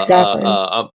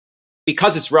 Exactly.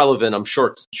 Because it's relevant, I'm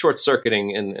short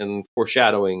circuiting and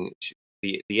foreshadowing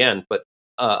the end, but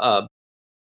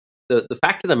the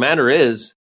fact of the matter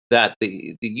is that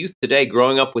the youth today,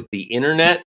 growing up with the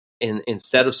internet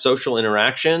instead of social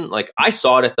interaction, like, I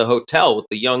saw it at the hotel with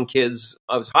the young kids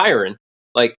I was hiring.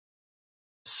 Like,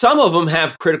 some of them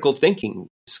have critical thinking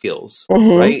skills,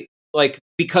 right? Like,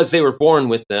 because they were born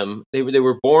with them. They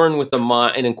were born with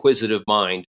an inquisitive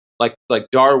mind. Like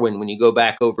Darwin, when you go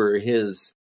back over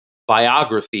his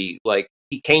biography, like,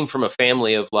 he came from a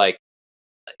family of, like,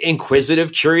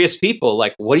 inquisitive, curious people.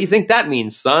 Like, what do you think that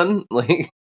means, son? Like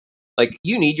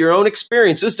you need your own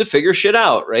experiences to figure shit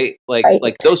out, right?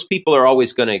 Like those people are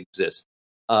always going to exist.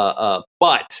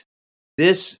 But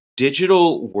this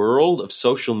digital world of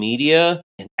social media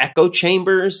and echo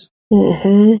chambers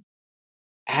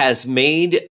has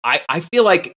made, I feel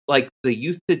like the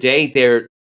youth today,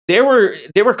 there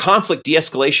were conflict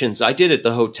de-escalations I did at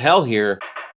the hotel here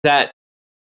that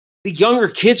the younger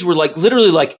kids were like,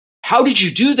 literally like, how did you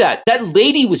do that? That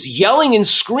lady was yelling and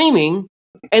screaming,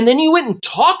 and then you went and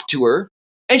talked to her,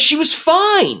 and she was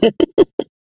fine.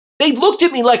 They looked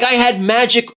at me like I had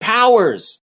magic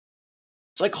powers.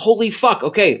 It's like, holy fuck.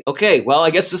 Okay. Well,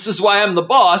 I guess this is why I'm the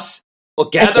boss.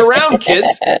 Well, gather around,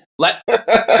 kids. Let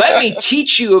me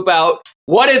teach you about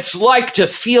what it's like to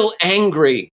feel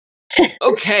angry.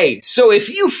 Okay, so if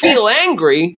you feel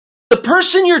angry, the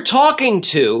person you're talking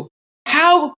to,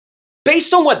 how,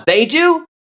 based on what they do,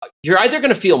 you're either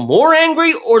going to feel more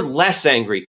angry or less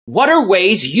angry. What are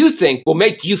ways you think will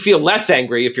make you feel less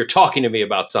angry if you're talking to me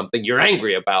about something you're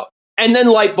angry about? And then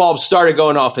light bulbs started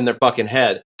going off in their fucking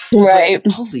head. Right.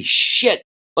 Like, holy shit.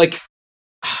 Like,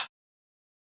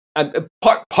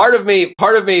 part of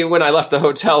me when I left the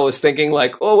hotel was thinking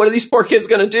like, oh, what are these poor kids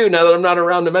going to do now that I'm not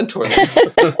around to mentor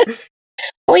them?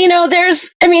 Well,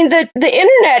 the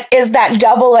internet is that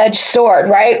double-edged sword,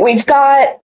 right? We've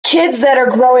got kids that are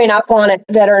growing up on it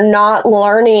that are not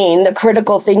learning the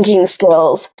critical thinking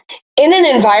skills in an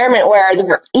environment where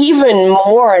they're even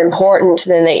more important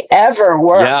than they ever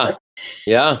were. Yeah.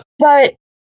 Yeah. But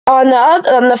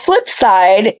on the flip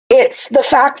side, it's the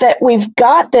fact that we've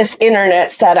got this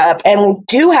internet set up and we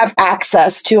do have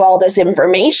access to all this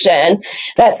information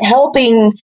that's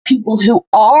helping people who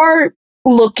are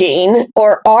looking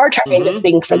or are trying to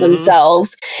think for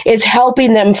themselves. It's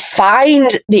helping them find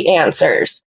the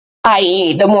answers,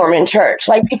 i.e. the Mormon Church.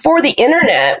 Like before the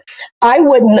internet, I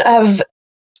wouldn't have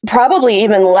probably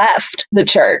even left the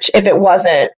church if it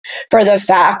wasn't for the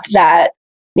fact that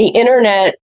the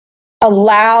internet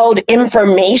allowed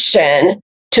information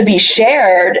to be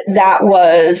shared that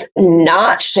was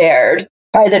not shared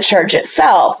by the church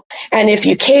itself. And if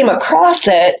you came across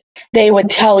it, they would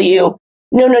tell you,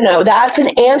 no, that's an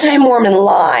anti-Mormon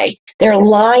lie. They're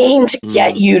lying to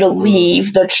get you to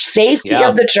leave the safety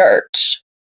of the church.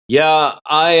 Yeah,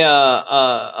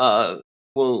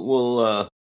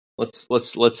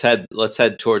 let's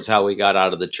head towards how we got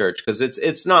out of the church, because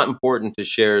it's not important to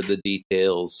share the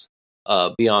details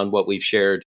beyond what we've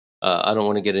shared. I don't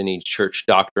want to get any church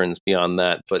doctrines beyond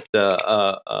that, but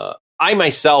I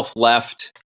myself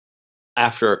left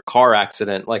after a car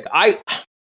accident.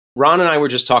 Ron and I were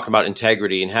just talking about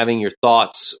integrity and having your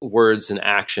thoughts, words, and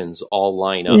actions all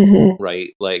line up,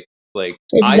 right? Like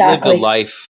exactly. I lived a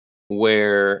life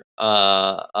where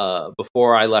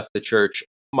before I left the church,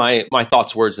 my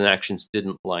thoughts, words, and actions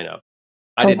didn't line up.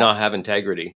 I did not have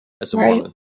integrity as a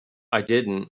Mormon. I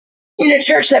didn't. In a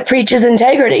church that preaches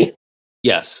integrity.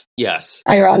 Yes.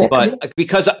 Ironically. But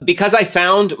because I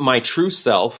found my true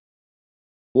self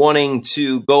wanting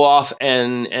to go off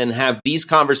and have these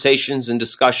conversations and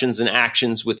discussions and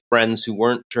actions with friends who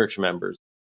weren't church members.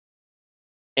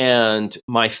 And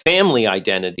my family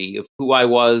identity of who I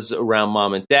was around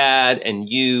mom and dad and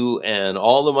you and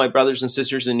all of my brothers and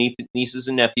sisters and nieces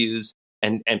and nephews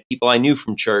and people I knew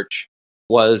from church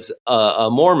was a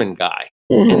Mormon guy.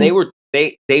 And they were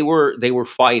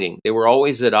fighting. They were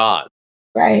always at odds.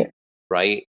 Right.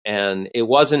 And it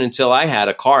wasn't until I had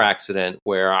a car accident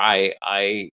where I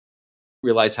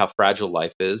realized how fragile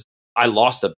life is. I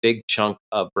lost a big chunk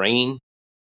of brain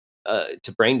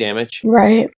to brain damage.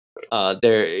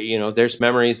 There's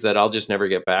memories that I'll just never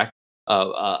get back.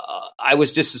 I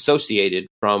was disassociated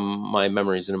from my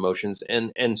memories and emotions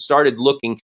and started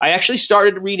looking. I actually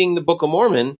started reading the Book of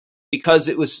Mormon because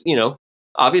it was,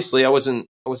 obviously I wasn't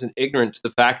ignorant to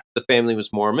the fact that the family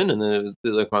was Mormon, and then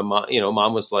like my mom,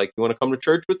 mom was like, "You want to come to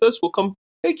church with us? We'll come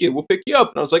take you. We'll pick you up."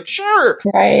 And I was like, "Sure."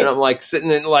 And I'm like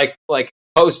sitting in like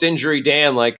post-injury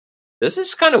Dan, like, this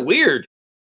is kind of weird,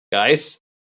 guys.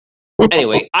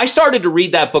 Anyway, I started to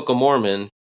read that Book of Mormon,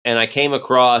 and I came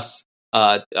across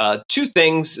two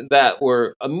things that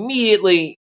were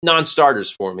immediately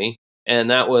non-starters for me,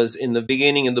 and that was in the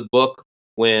beginning of the book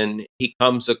when he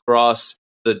comes across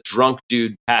the drunk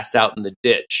dude passed out in the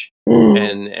ditch,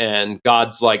 and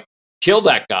God's like, kill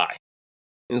that guy.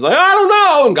 And he's like, I don't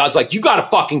know. And God's like, you got to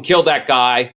fucking kill that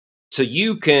guy so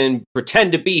you can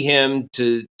pretend to be him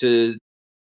to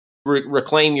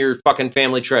reclaim your fucking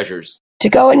family treasures. To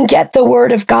go and get the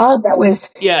word of God that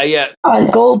was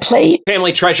on gold plates.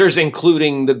 Family treasures,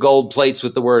 including the gold plates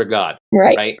with the word of God.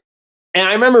 Right. And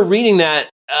I remember reading that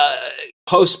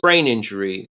post-brain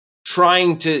injury,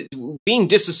 being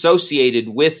disassociated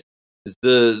with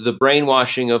the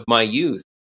brainwashing of my youth.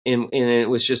 And it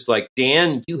was just like,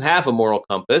 Dan, you have a moral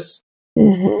compass.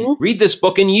 Read this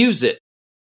book and use it.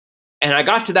 And I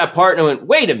got to that part and I went,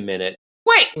 wait a minute.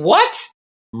 Wait, what?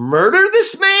 Murder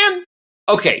this man?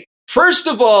 Okay, first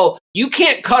of all, you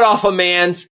can't cut off a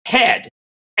man's head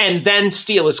and then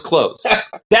steal his clothes.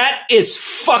 That is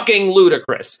fucking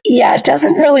ludicrous. Yeah, it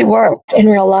doesn't really work in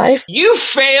real life. You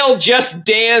failed just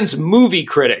Dan's movie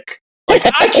critic. Like,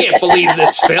 I can't believe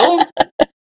this film.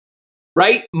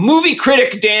 Right? Movie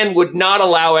critic Dan would not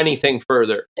allow anything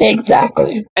further.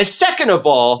 Exactly. And second of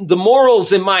all, the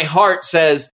morals in my heart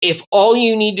says, if all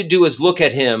you need to do is look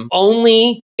at him,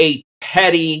 only a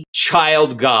petty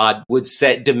child God would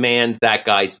demand that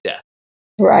guy's death.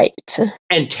 Right.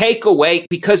 And take away,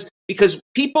 because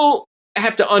people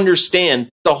have to understand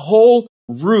the whole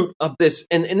root of this,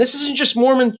 and this isn't just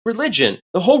Mormon religion.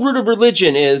 The whole root of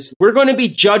religion is we're going to be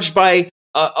judged by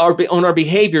on our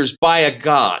behaviors by a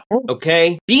God,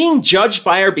 okay? Being judged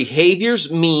by our behaviors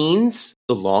means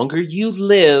the longer you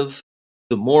live,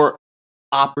 the more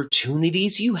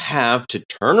opportunities you have to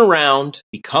turn around,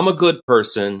 become a good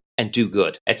person, and do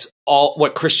good. That's all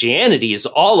what Christianity is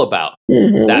all about,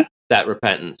 that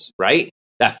repentance, right?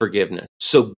 that forgiveness.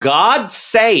 So God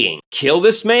saying, kill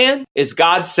this man, is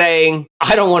God saying,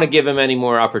 I don't want to give him any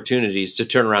more opportunities to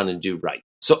turn around and do right.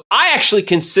 So I actually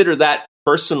consider that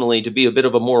personally to be a bit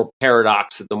of a moral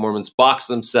paradox that the Mormons box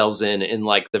themselves in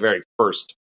like the very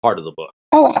first part of the book.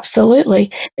 Oh,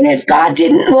 absolutely. And if God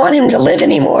didn't want him to live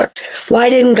anymore, why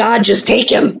didn't God just take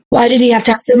him? Why did he have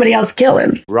to have somebody else kill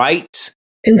him? Right.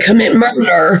 And commit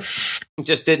murder? It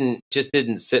just didn't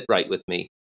sit right with me.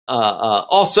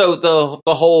 Also, the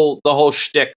whole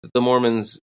shtick that the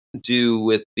Mormons do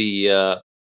with the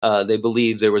they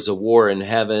believe there was a war in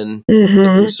heaven, with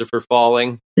Lucifer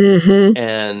falling,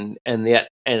 and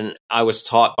I was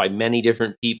taught by many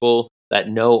different people that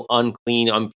no unclean,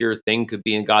 impure thing could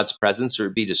be in God's presence or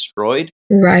be destroyed.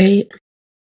 Right.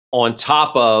 On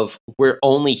top of, we're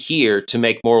only here to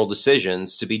make moral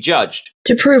decisions, to be judged,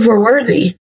 to prove we're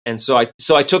worthy. And so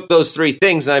I took those three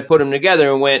things and I put them together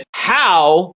and went,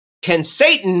 how can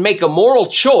Satan make a moral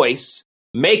choice,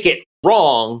 make it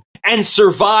wrong, and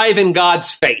survive in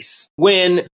God's face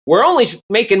when we're only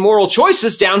making moral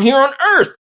choices down here on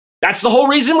earth? That's the whole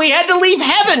reason we had to leave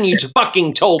heaven, you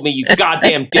fucking told me, you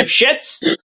goddamn dipshits.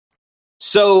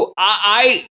 So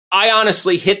I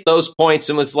honestly hit those points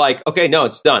and was like, okay, no,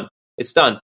 it's done. It's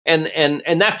done.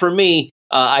 And that for me,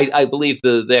 I believe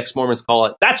the ex-Mormons call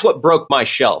it, that's what broke my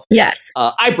shelf. Yes.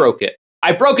 I broke it.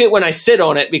 I broke it when I sit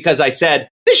on it because I said,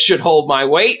 this should hold my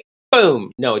weight.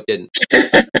 Boom. No, it didn't.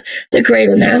 The great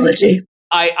analogy.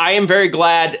 I am very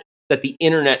glad that the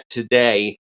internet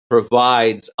today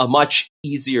provides a much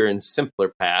easier and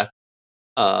simpler path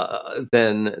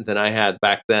than I had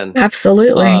back then.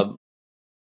 Absolutely.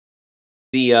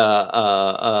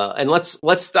 And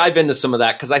let's dive into some of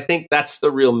that, because I think that's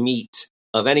the real meat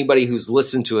of anybody who's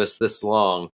listened to us this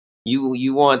long.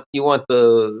 You want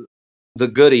the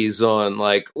goodies on,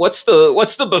 like, what's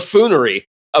the buffoonery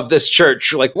of this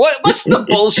church? Like, what's the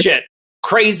bullshit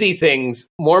crazy things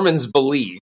Mormons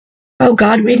believe? Oh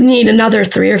God, we'd need another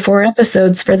 3 or 4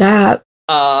 episodes for that.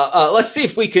 Let's see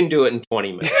if we can do it in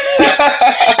 20 minutes.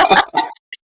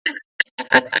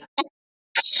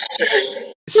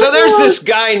 So there's this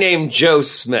guy named Joe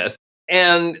Smith,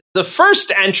 and the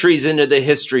first entries into the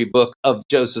history book of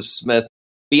Joseph Smith,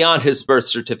 beyond his birth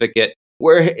certificate,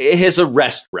 were his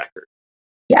arrest record.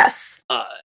 Yes.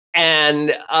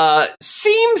 And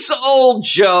seems old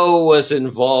Joe was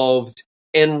involved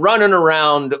in running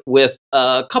around with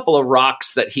a couple of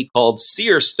rocks that he called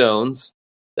seer stones,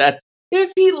 that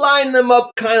if he lined them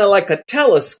up kind of like a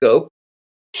telescope,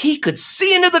 he could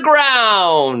see into the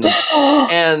ground.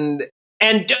 And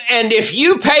if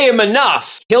you pay him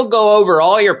enough, he'll go over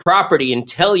all your property and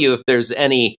tell you if there's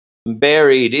any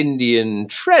buried Indian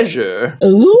treasure.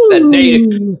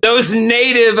 Ooh. Those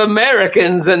Native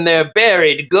Americans and their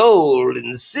buried gold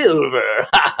and silver.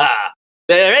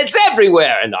 It's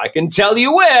everywhere, and I can tell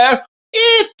you where.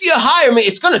 If you hire me,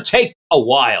 it's going to take a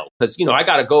while, because I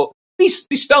got to go. These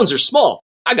stones are small.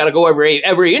 I got to go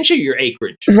every inch of your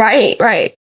acreage.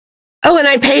 Right. Oh, and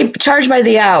I charge by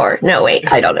the hour. No,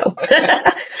 wait, I don't know.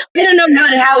 I don't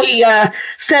know how he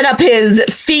set up his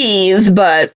fees,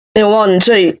 but it wasn't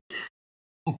cheap.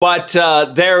 But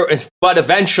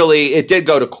eventually it did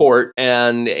go to court,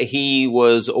 and he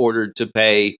was ordered to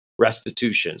pay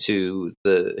restitution to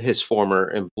his former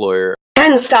employer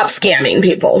and stop scamming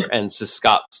people. And to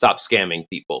stop scamming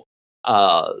people.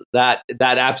 That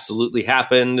absolutely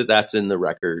happened. That's in the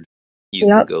record. You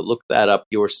can go look that up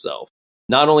yourself.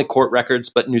 Not only court records,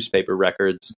 but newspaper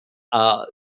records.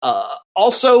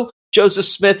 Also, Joseph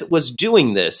Smith was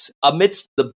doing this amidst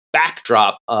the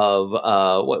backdrop of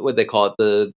what would they call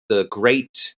it? The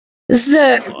great. This is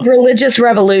the religious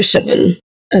revolution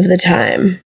of the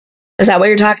time. Is that what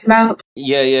you're talking about?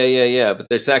 Yeah. But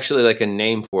there's actually like a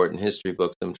name for it in history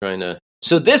books. I'm trying to.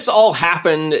 So this all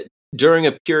happened during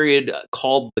a period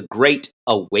called the Great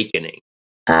Awakening,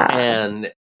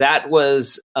 and that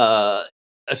was a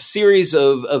series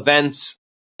of events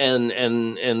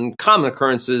and common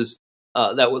occurrences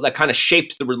that kind of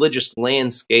shaped the religious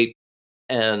landscape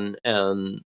and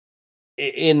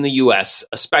in the U.S.,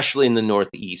 especially in the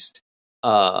Northeast.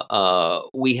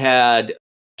 We had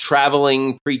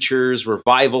traveling preachers,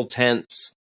 revival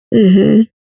tents,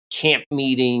 camp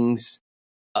meetings.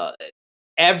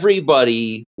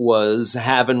 Everybody was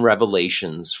having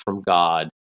revelations from God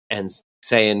and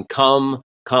saying, "Come,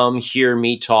 hear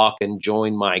me talk and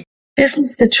join my." This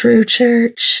is the true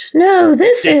church. No,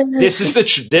 this is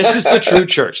the true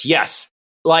church. Yes,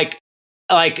 like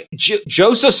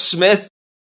Joseph Smith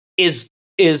is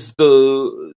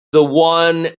the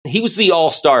one. He was the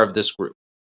all-star of this group.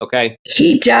 Okay,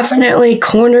 he definitely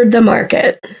cornered the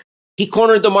market. He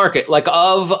cornered the market. Like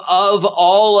of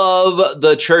all of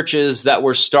the churches that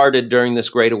were started during this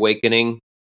Great Awakening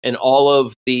and all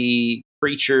of the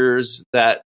preachers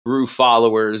that grew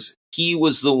followers, he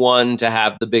was the one to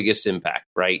have the biggest impact,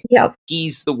 right? Yep.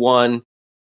 He's the one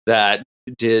that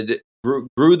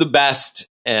grew the best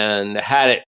and had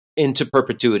it into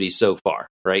perpetuity so far,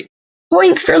 right?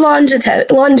 Points for longevity.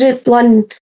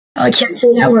 I can't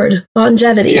say that word.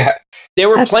 Longevity. Yeah. There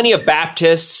were plenty of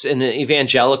Baptists and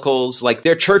evangelicals. Like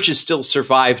their churches still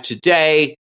survive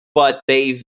today, but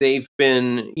they've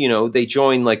been, they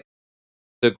joined like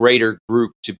the greater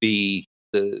group to be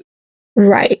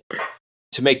right,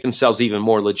 to make themselves even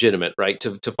more legitimate, right?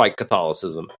 To fight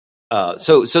Catholicism.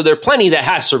 So there are plenty that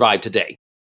has survived today,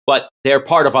 but they're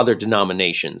part of other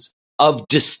denominations. Of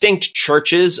distinct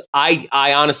churches, I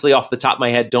honestly, off the top of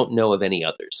my head, don't know of any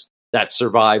others that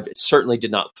survived. It certainly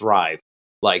did not thrive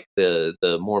like the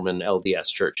Mormon LDS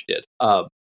Church did.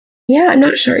 Yeah, I'm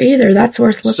not sure either. That's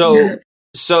worth looking at.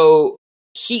 So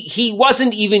he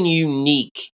wasn't even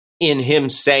unique in him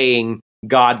saying,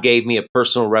 God gave me a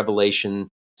personal revelation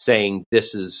saying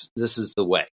this is the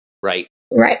way, right?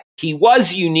 Right. He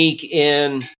was unique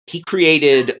in he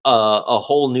created a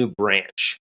whole new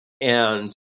branch.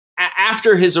 And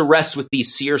after his arrest with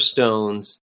these seer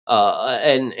stones,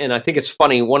 and I think it's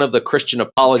funny, one of the Christian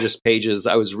apologist pages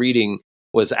I was reading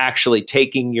was actually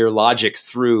taking your logic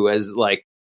through as like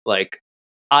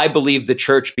I believe the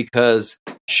church because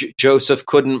Joseph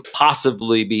couldn't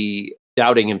possibly be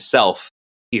doubting himself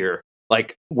here.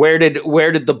 Like where did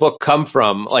the book come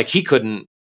from? Like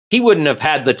he wouldn't have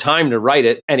had the time to write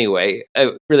it anyway.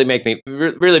 It really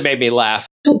made me laugh.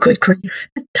 Oh, good grief!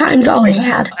 Time's all he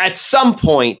had. At some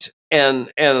point, and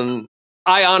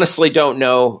I honestly don't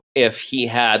know if he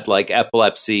had like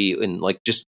epilepsy and like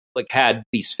just like had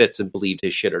these fits and believed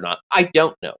his shit or not. I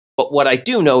don't know. But what I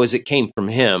do know is it came from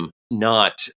him,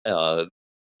 not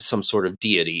some sort of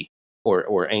deity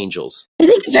or angels. I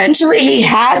think eventually he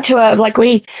had to have, like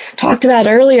we talked about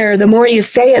earlier, the more you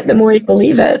say it, the more you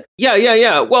believe it.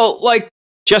 Yeah. Well, like,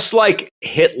 just like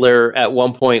Hitler at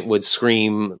one point would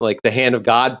scream, like, the hand of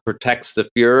God protects the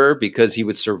Fuhrer because he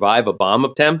would survive a bomb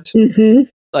attempt. Mm-hmm.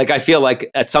 Like, I feel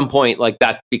like at some point, like,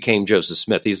 that became Joseph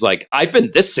Smith. He's like, I've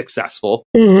been this successful.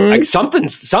 Mm-hmm. Like,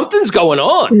 something's going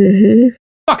on. Mm-hmm.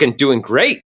 Fucking doing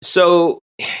great. So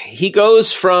he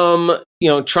goes from,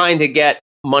 trying to get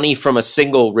money from a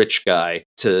single rich guy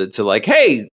to like,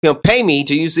 hey, pay me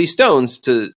to use these stones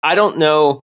to, I don't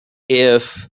know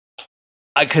if,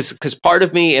 because part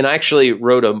of me, and I actually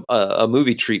wrote a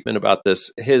movie treatment about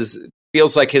this,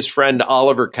 feels like his friend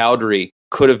Oliver Cowdery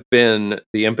could have been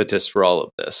the impetus for all of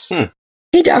this.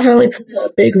 He definitely plays a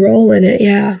big role in it,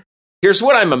 yeah. Here's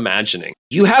what I'm imagining.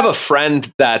 You have a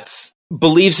friend that's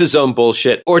believes his own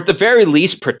bullshit, or at the very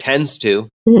least pretends to,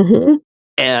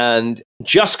 and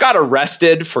just got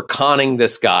arrested for conning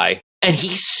this guy, and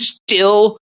he's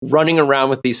still running around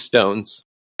with these stones,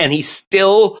 and he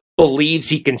still believes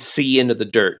he can see into the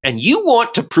dirt, and you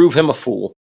want to prove him a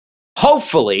fool,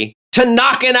 hopefully to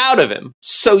knock it out of him.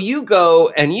 So you go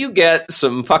and you get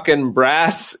some fucking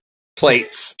brass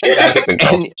plates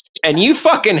and you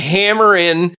fucking hammer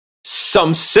in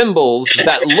some symbols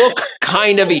that look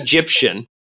kind of Egyptian,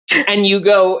 and you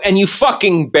go and you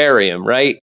fucking bury him,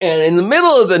 right? And in the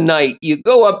middle of the night, you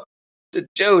go up to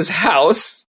Joe's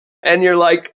house and you're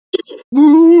like,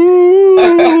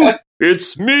 ooh,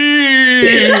 it's me,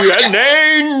 an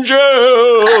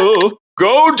angel.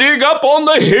 Go dig up on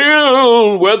the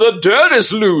hill where the dirt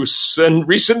is loose and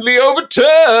recently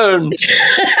overturned.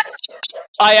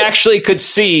 I actually could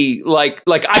see, like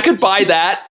I could buy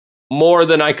that more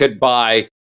than I could buy.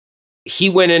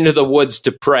 He went into the woods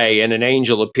to pray, and an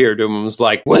angel appeared to him and was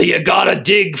like, well, you gotta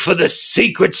dig for the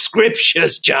secret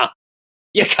scriptures, John.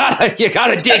 You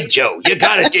gotta dig, Joe. You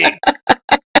gotta dig.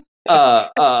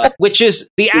 Which is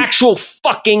the actual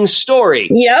fucking story.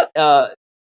 Yep.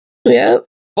 Yep.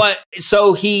 But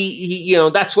so he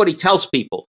that's what he tells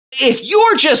people. If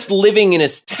you're just living in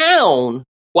his town,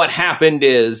 what happened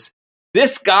is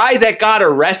this guy that got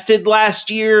arrested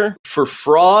last year for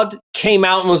fraud came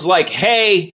out and was like,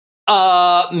 hey,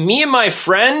 me and my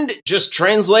friend just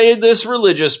translated this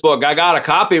religious book. I got a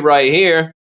copy right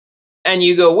here. And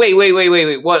you go, wait.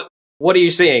 What are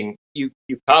you saying? You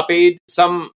copied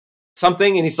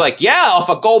something? And he's like, yeah, off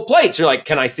of gold plates. You're like,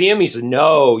 can I see him? He said,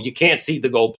 no, you can't see the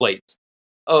gold plates.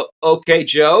 Oh, okay,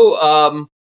 Joe.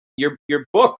 Your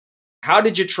book, how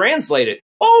did you translate it?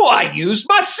 Oh, I used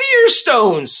my seer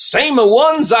stones. Same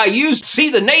ones I used to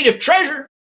see the native treasure.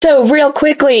 So real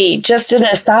quickly, just an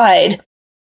aside,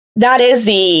 that is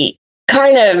the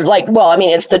kind of like, well, I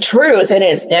mean, it's the truth and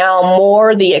it's now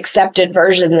more the accepted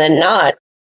version than not.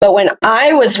 But when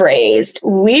I was raised,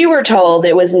 we were told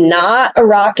it was not a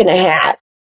rock and a hat.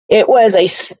 It was a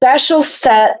special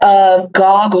set of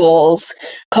goggles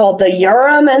called the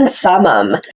Urim and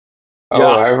Thummim. Oh,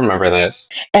 I remember this.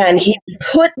 And he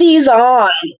put these on.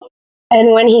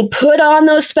 And when he put on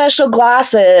those special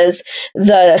glasses,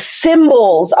 the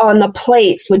symbols on the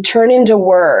plates would turn into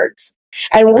words.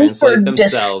 And we were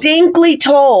distinctly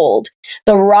told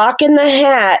the rock in the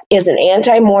hat is an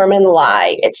anti-Mormon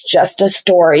lie. It's just a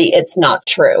story. It's not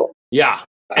true. Yeah.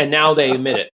 And now they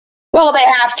admit it. Well, they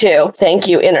have to. Thank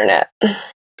you, Internet.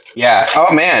 Yeah.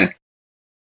 Oh, man.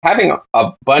 Having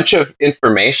a bunch of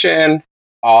information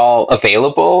all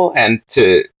available and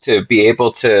to be able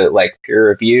to like peer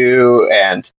review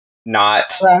and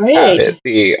not have it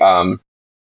be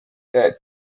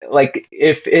like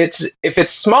if it's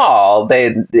small,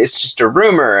 it's just a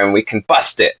rumor and we can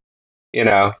bust it,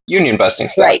 union busting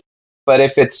stuff. Right. But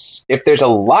if there's a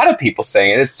lot of people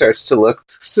saying it starts to look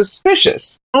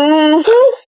suspicious.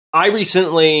 Mm-hmm. I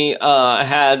recently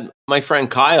had my friend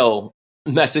Kyle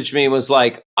message me and was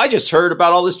like, I just heard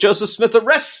about all this Joseph Smith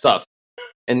arrest stuff.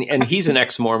 And he's an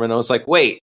ex-Mormon. I was like,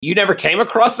 wait, you never came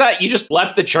across that? You just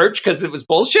left the church because it was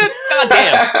bullshit? God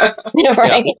damn.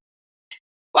 Right. Yeah.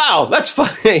 Wow, that's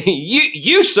funny.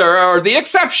 You, sir, are the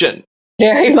exception.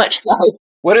 Very much so.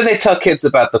 What do they tell kids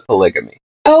about the polygamy?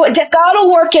 Oh, God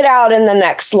will work it out in the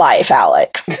next life,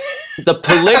 Alex. The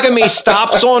polygamy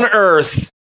stops on earth,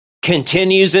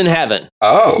 continues in heaven.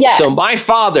 Oh. Yes. So my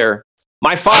father,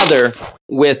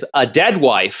 with a dead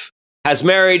wife, has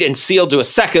married and sealed to a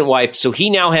second wife, so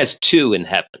he now has two in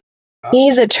heaven.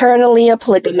 He's eternally a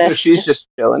polygamist. So she's just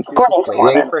chilling. She's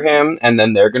waiting for him, and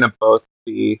then they're going to both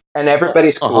be... And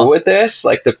everybody's cool with this?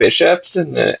 Like the bishops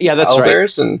and the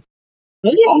elders? Right. And...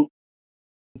 Yeah.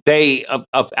 They...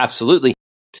 absolutely.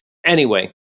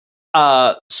 Anyway.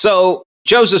 So,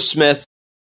 Joseph Smith...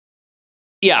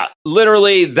 Yeah,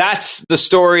 literally, that's the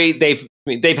story they've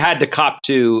had to cop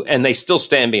to, and they still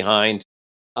stand behind.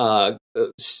 2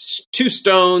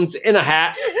 stones in a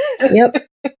hat. Yep.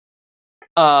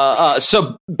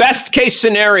 So best case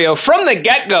scenario from the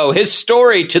get-go, his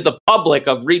story to the public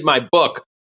of read my book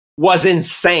was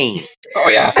insane. Oh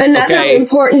yeah. Another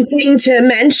important thing to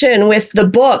mention with the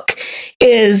book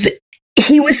is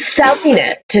he was selling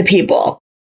it to people.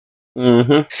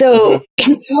 Mm-hmm. So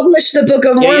he published the Book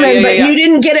of Mormon, but you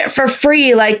didn't get it for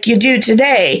free like you do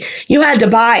today. You had to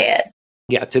buy it.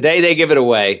 Yeah, today they give it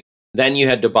away. Then you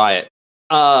had to buy it.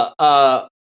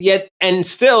 Yet, and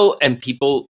still, and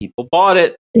people bought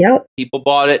it. Yep. People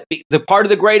bought it. The part of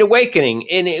the Great Awakening,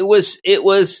 and it was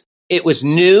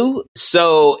new.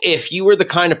 So if you were the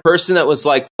kind of person that was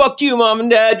like, "Fuck you, mom and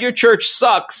dad, your church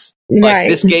sucks," like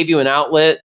this gave you an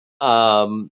outlet.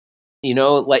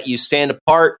 Let you stand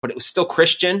apart, but it was still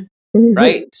Christian,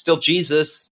 right? Still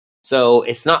Jesus. So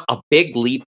it's not a big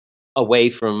leap away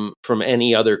from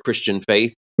any other Christian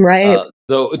faith. Right.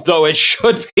 Though it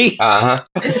should be. Uh-huh.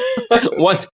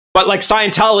 But like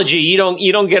Scientology, you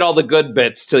don't get all the good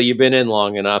bits till you've been in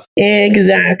long enough.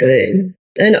 Exactly.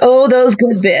 And those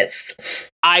good bits.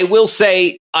 I will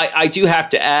say, I do have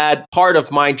to add part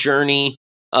of my journey.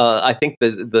 I think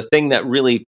the thing that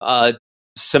really put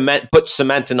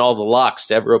cement in all the locks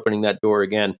to ever opening that door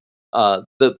again.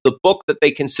 The book that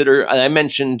they consider, I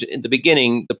mentioned in the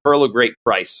beginning, The Pearl of Great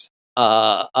Price.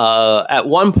 At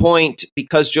one point,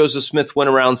 because Joseph Smith went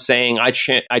around saying, I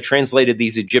translated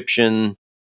these Egyptian,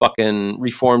 fucking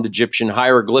reformed Egyptian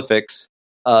hieroglyphics,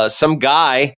 some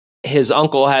guy, his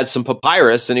uncle had some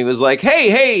papyrus, and he was like,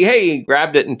 hey,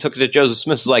 grabbed it and took it to Joseph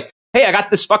Smith. He's like, hey, I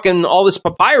got this all this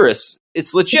papyrus.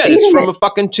 It's legit. It's from a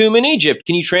fucking tomb in Egypt.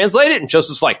 Can you translate it? And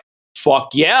Joseph's like, fuck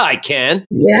yeah, I can.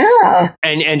 Yeah.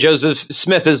 And Joseph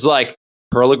Smith is like,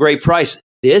 Pearl of Great Price.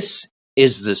 This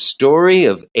is the story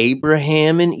of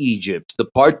Abraham in Egypt, the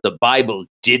part the Bible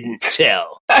didn't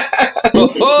tell. Bible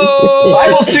 2,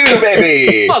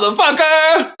 baby!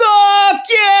 Motherfucker! Fuck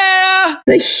yeah!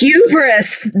 The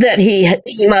hubris that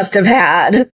he must have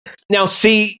had. Now,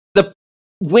 see,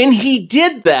 when he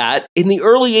did that in the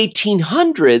early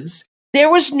 1800s, there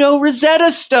was no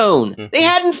Rosetta Stone. Mm-hmm. They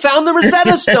hadn't found the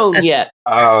Rosetta Stone yet.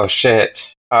 Oh,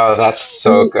 shit. Oh, that's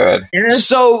so good.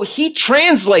 So he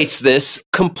translates this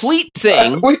complete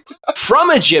thing from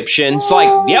Egyptian. It's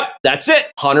like, yep, that's it.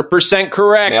 100%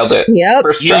 correct. Nailed it. Yep.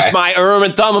 Used my Urim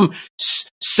and Thummim.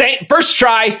 First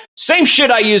try. Same shit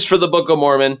I used for the Book of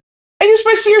Mormon. I used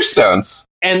my seer stones.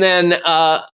 And then,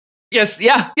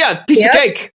 piece of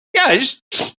cake. Yeah, just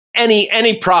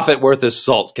any prophet worth his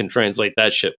salt can translate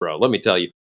that shit, bro. Let me tell you.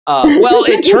 Well,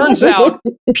 it turns out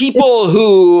people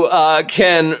who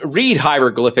can read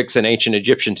hieroglyphics in ancient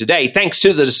Egyptian today, thanks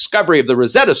to the discovery of the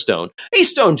Rosetta Stone, a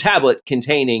stone tablet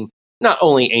containing not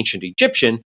only ancient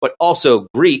Egyptian, but also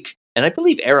Greek, and I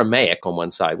believe Aramaic on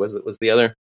one side. Was the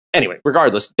other? Anyway,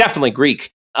 regardless, definitely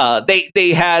Greek.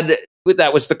 They had,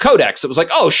 that was the codex. It was like,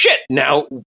 oh shit, now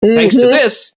thanks to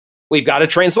this, we've got a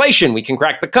translation. We can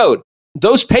crack the code.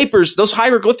 Those papers, those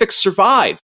hieroglyphics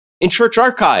survive in church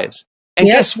archives. And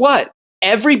guess what?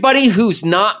 Everybody who's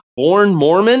not born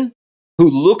Mormon, who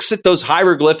looks at those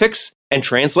hieroglyphics and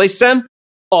translates them,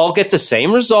 all get the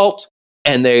same result.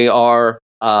 And they are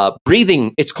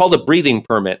breathing. It's called a breathing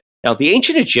permit. Now, the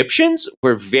ancient Egyptians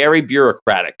were very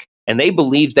bureaucratic, and they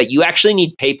believed that you actually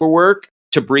need paperwork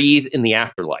to breathe in the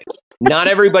afterlife. Not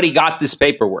everybody got this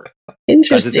paperwork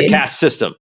because it's a caste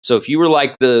system. So if you were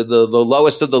like the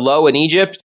lowest of the low in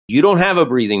Egypt, you don't have a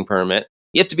breathing permit.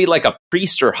 You have to be like a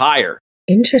priest or higher.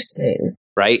 Interesting.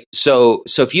 Right? So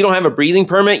if you don't have a breathing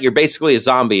permit, you're basically a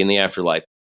zombie in the afterlife.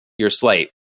 You're a slave.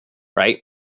 Right?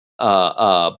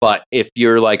 But if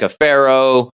you're like a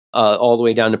pharaoh, all the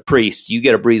way down to priest, you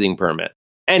get a breathing permit.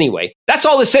 Anyway, that's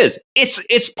all this is.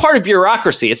 It's part of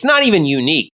bureaucracy. It's not even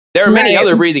unique. There are many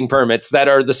other breathing permits that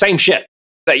are the same shit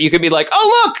that you can be like,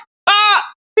 oh, look,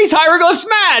 these hieroglyphs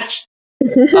match.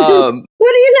 What do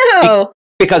you know?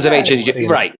 Because of ancient Egypt.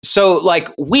 Right. So, like,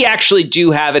 we actually do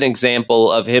have an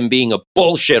example of him being a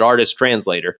bullshit artist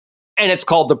translator, and it's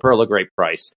called the Pearl of Great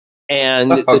Price. And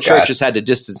the church has had to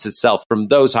distance itself from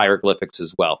those hieroglyphics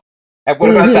as well. And what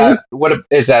about that? What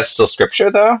is that still scripture,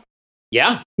 though?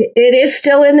 Yeah. It is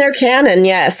still in their canon,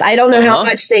 yes. I don't know how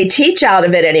much they teach out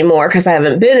of it anymore because I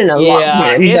haven't been in a long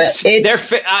time. But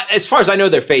it's as far as I know,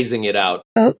 they're phasing it out.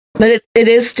 But it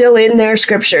is still in their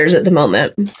scriptures at the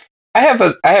moment. I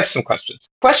have some questions.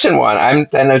 Question one,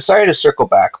 I'm sorry to circle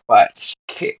back, but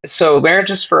so marriage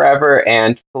is forever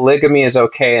and polygamy is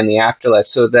okay in the afterlife.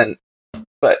 So then,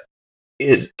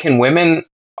 can women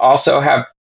also have,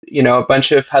 a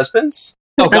bunch of husbands?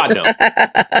 Oh God, no.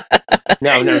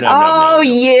 No. Oh,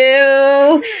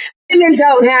 you women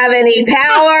don't have any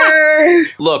power.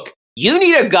 Look, you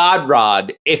need a god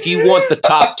rod if you want the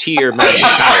top tier magic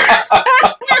powers.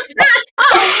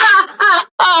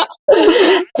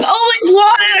 Always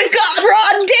wanted a god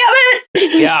rod, damn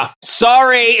it! Yeah.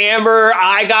 Sorry, Amber.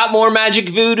 I got more magic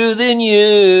voodoo than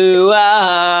you.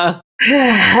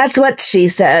 That's what she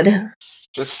said.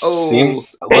 Just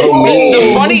seems a little mean.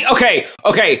 The funny,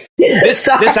 okay.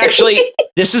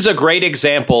 This is a great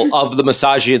example of the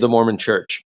misogyny of the Mormon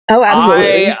Church. Oh,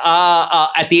 absolutely.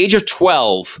 At the age of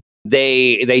 12,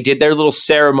 they did their little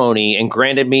ceremony and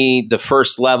granted me the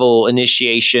first level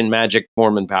initiation magic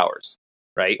Mormon powers.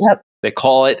 Right? Yep. They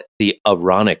call it the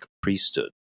Aaronic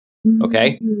priesthood.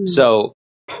 Okay, so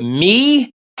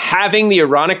me having the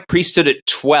Aaronic priesthood at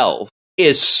 12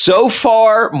 is so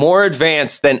far more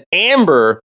advanced than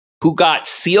Amber, who got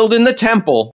sealed in the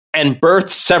temple and birthed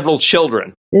several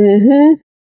children.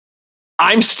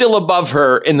 I'm still above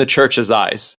her in the church's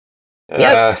eyes.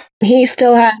 Yep. He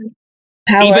still has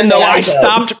power. Even though I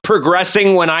stopped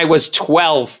progressing when I was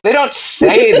 12. They don't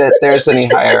say that there's any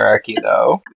hierarchy,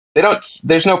 though.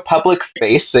 There's no public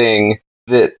facing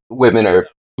that women are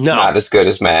not as good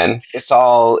as men. It's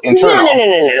all internal.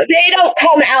 No. They don't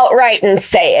come outright and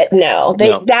say it. No.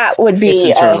 That would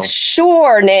be a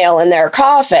sure nail in their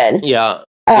coffin. Yeah.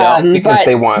 Because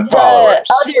they want followers.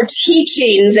 The other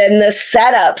teachings and the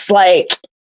setups, like,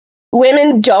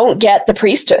 women don't get the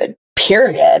priesthood,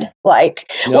 period. Like,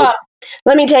 well,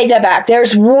 let me take that back.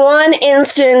 There's one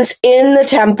instance in the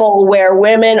temple where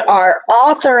women are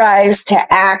authorized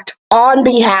to act on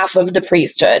behalf of the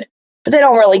priesthood, but they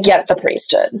don't really get the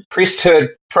priesthood. Priesthood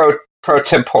pro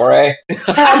tempore. Well, it's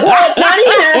not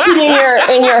even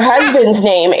acting in your husband's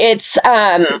name. It's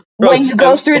when you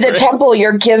go through the temple,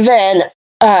 you're given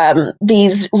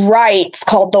these rites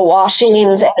called the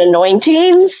washings and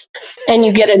anointings, and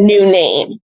you get a new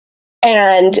name.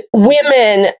 And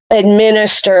women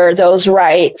administer those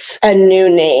rites, a new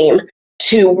name,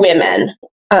 to women.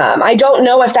 I don't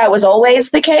know if that was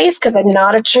always the case because I'm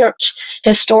not a church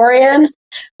historian,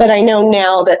 but I know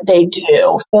now that they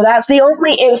do. So that's the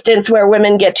only instance where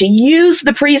women get to use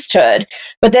the priesthood,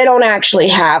 but they don't actually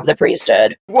have the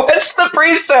priesthood. What's the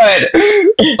priesthood?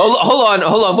 Hold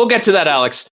on. We'll get to that,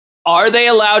 Alex. Are they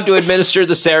allowed to administer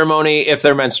the ceremony if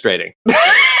they're menstruating?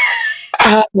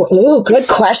 Good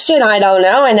question. I don't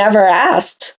know. I never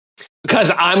asked. Because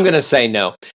I'm going to say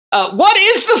no. What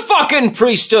is the fucking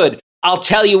priesthood? I'll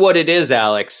tell you what it is,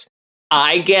 Alex.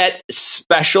 I get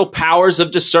special powers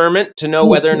of discernment to know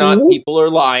whether or not people are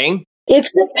lying.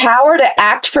 It's the power to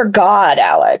act for God,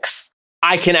 Alex.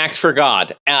 I can act for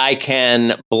God. I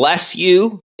can bless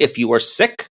you if you are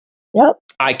sick. Yep.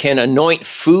 I can anoint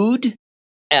food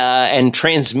and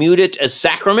transmute it as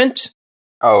sacrament.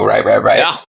 Oh, right.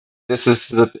 Yeah. This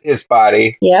is his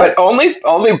body. Yep. But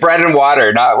only bread and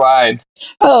water, not wine.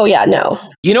 Oh, yeah, no.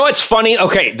 You know what's funny?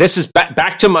 Okay, this is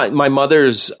back to my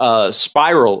mother's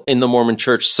spiral in the Mormon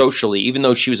Church socially, even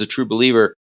though she was a true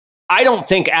believer. I don't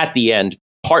think at the end,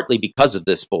 partly because of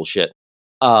this bullshit,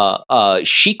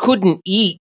 she couldn't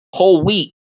eat whole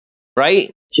wheat,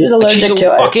 right? She was allergic she's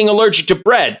to it. Fucking allergic to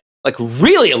bread. Like,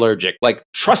 really allergic. Like,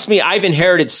 trust me, I've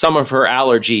inherited some of her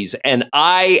allergies, and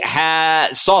I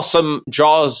saw some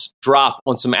jaws drop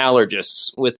on some allergists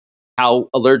with how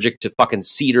allergic to fucking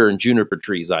cedar and juniper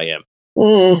trees I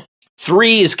am.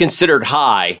 3 is considered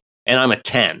high, and I'm a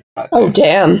 10. Oh,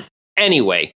 damn.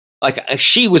 Anyway, like,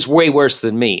 she was way worse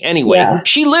than me. Anyway, Yeah.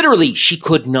 she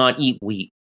could not eat wheat.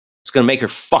 It's going to make her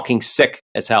fucking sick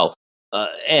as hell.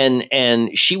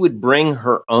 And she would bring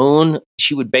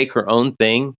she would bake her own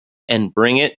thing and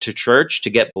bring it to church to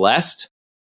get blessed.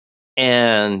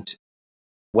 And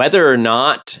whether or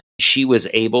not she was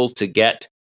able to get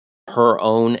her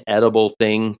own edible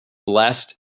thing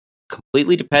blessed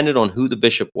completely depended on who the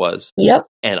bishop was. Yep.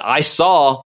 And I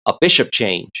saw a bishop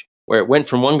change where it went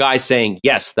from one guy saying,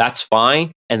 yes, that's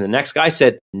fine. And the next guy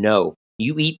said, no,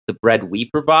 you eat the bread we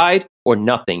provide or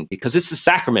nothing, because it's the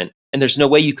sacrament and there's no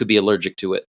way you could be allergic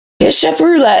to it. Bishop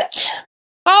Roulette.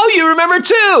 Oh, you remember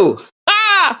too.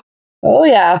 Ah! Oh,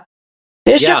 yeah.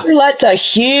 Bishop Roulette's a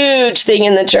huge thing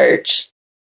in the church.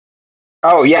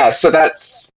 Oh, yeah. So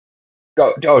that's...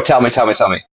 Oh, tell me.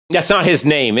 That's not his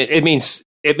name. It means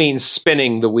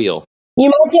spinning the wheel. You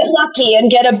might get lucky and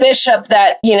get a bishop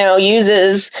that,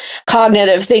 uses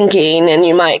cognitive thinking, and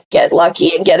you might get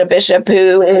lucky and get a bishop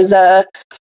who is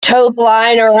toe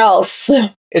blind or else.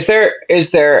 Is there,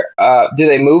 do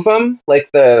they move them like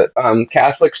the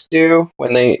Catholics do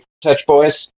when they touch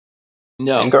boys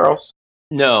and girls?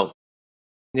 No,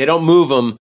 they don't move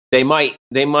them. They might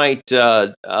make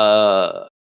them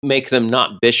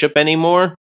not bishop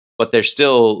anymore, but they're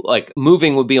still, like,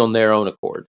 moving would be on their own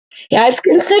accord. Yeah, it's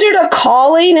considered a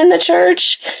calling in the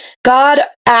church. God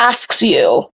asks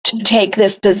you to take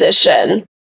this position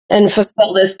and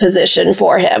fulfill this position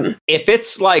for him. If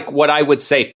it's like what I would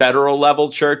say federal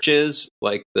level churches,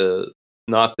 like the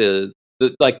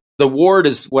ward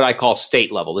is what I call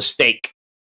state level, the stake,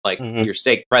 like your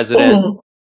stake president.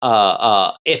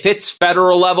 If it's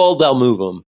federal level, they'll move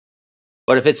them.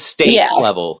 But if it's state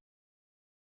level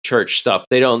church stuff,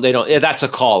 they don't. That's a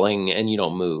calling, and you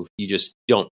don't move. You just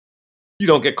don't. You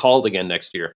don't get called again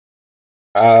next year.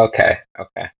 Okay.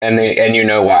 And you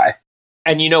know why.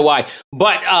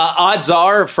 But odds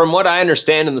are, from what I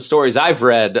understand in the stories I've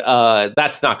read,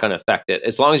 that's not going to affect it.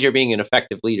 As long as you're being an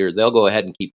effective leader, they'll go ahead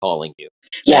and keep calling you.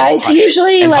 Yeah, it's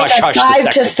usually like a 5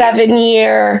 to 7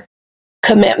 year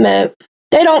commitment.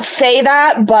 They don't say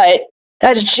that, but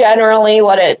that's generally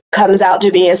what it comes out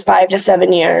to be, is 5 to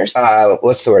 7 years.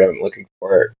 What's the word I'm looking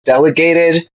for?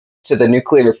 Delegated to the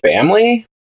nuclear family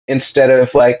instead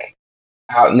of like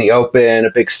out in the open,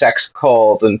 a big sex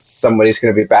cult, and somebody's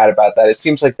going to be bad about that. It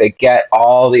seems like they get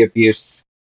all the abuse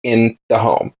in the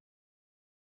home.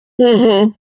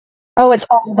 Mm-hmm. Oh, it's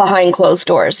all behind closed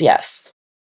doors, yes.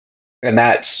 And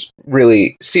that's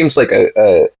really seems like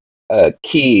a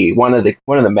key, one of the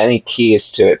many keys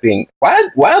to it being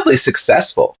wildly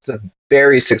successful. It's a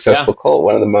very successful cult.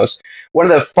 One of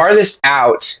the farthest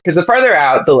out, because the farther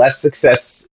out, the less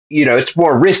success. It's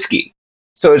more risky.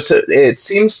 So it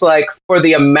seems like for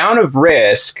the amount of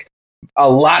risk, a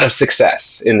lot of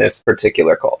success in this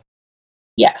particular cult.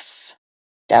 Yes,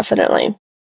 definitely.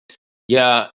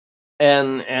 Yeah,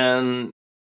 and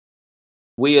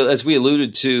we, as we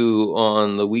alluded to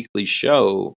on the weekly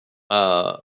show,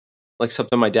 like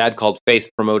something my dad called faith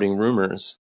promoting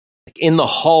rumors, like in the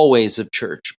hallways of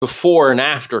church, before and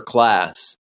after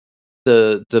class,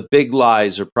 the big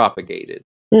lies are propagated.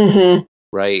 Mm-hmm.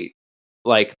 Right.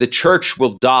 Like the church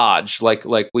will dodge, like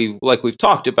we've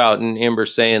talked about, and Amber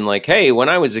saying like, hey, when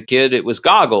I was a kid, it was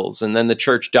goggles. And then the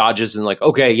church dodges and like,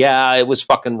 okay, yeah, it was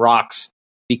fucking rocks,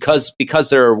 because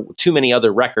there are too many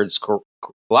other records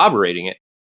corroborating it.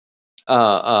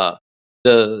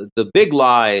 The big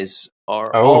lies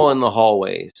are all in the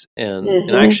hallways. And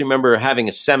I actually remember having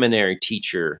a seminary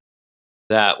teacher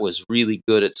that was really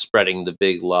good at spreading the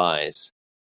big lies.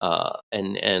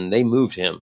 And they moved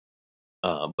him.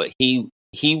 But he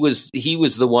was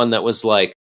the one that was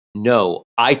like, no,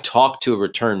 I talked to a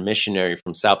returned missionary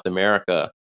from South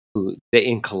America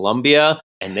in Colombia,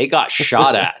 and they got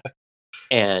shot at,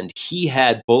 and he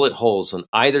had bullet holes on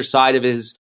either side of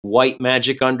his white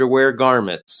magic underwear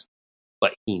garments,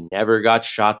 but he never got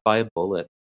shot by a bullet.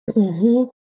 Mm-hmm.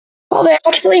 Well, they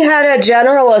actually had a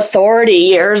general authority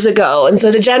years ago. And so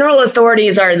the general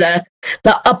authorities are the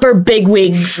upper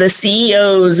bigwigs, the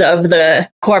CEOs of the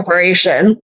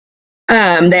corporation.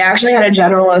 They actually had a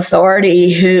general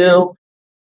authority who,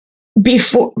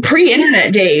 before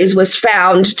pre-internet days, was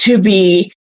found to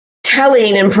be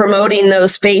telling and promoting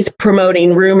those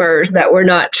faith-promoting rumors that were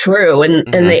not true. And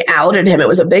they outed him. It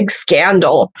was a big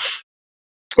scandal.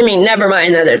 I mean, never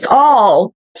mind that it's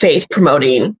all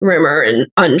faith-promoting rumor and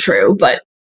untrue, but,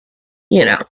 you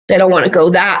know, they don't want to go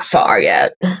that far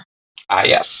yet. Ah,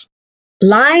 yes.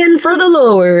 Lying for the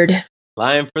Lord.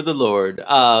 Lying for the Lord.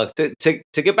 To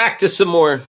get back to some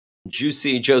more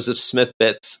juicy Joseph Smith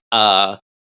bits, one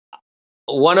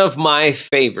of my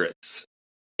favorites,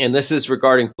 and this is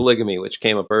regarding polygamy, which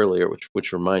came up earlier,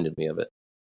 which reminded me of it,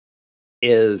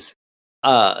 is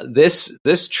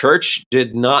this church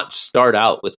did not start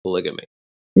out with polygamy.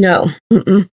 No.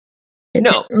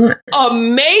 No.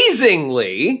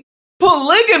 Amazingly,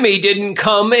 polygamy didn't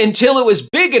come until it was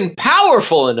big and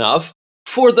powerful enough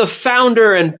for the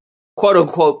founder and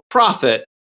quote-unquote prophet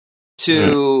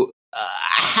to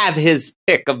have his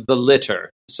pick of the litter,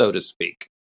 so to speak.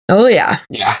 Oh, yeah.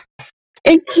 Yeah.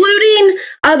 Including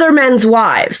other men's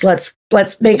wives. Let's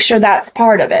make sure that's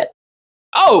part of it.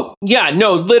 Oh, yeah,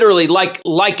 no, literally, like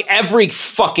every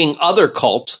fucking other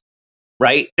cult,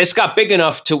 right? This got big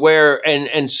enough to where,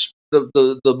 and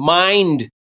the mind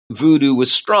voodoo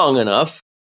was strong enough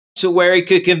to where he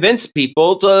could convince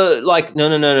people to, like,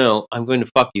 no, I'm going to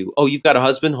fuck you. Oh, you've got a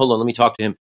husband? Hold on, let me talk to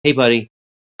him. Hey, buddy,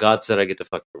 God said I get to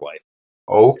fuck your wife.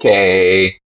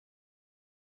 Okay.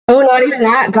 Oh, not even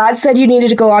that. God said you needed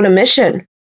to go on a mission.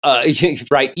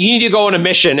 Right, you need to go on a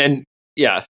mission, and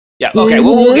yeah. Okay,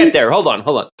 we'll get there. Hold on.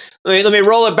 Let me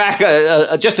roll it back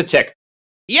just a tick.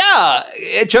 Yeah,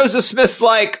 Joseph Smith's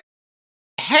like,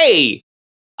 hey,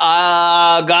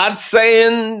 God's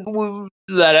saying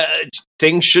that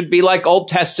things should be like Old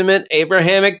Testament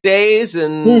Abrahamic days,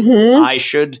 and I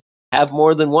should have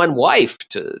more than one wife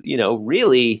to,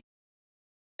 really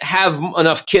have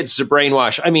enough kids to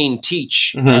brainwash. I mean,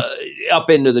 teach up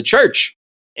into the church,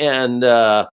 and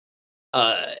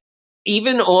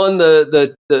even on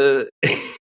the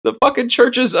the fucking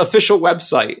church's official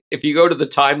website, if you go to the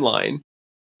timeline,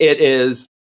 it is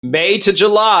May to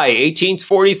July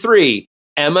 1843.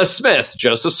 Emma Smith,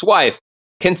 Joseph's wife,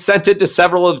 consented to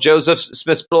several of Joseph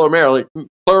Smith's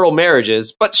plural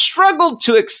marriages, but struggled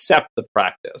to accept the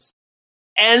practice.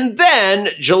 And then,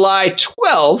 July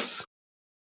 12th,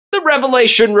 the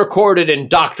revelation recorded in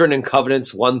Doctrine and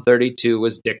Covenants 132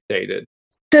 was dictated.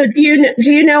 So do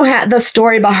you know the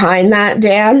story behind that,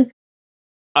 Dan?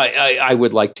 I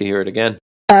would like to hear it again.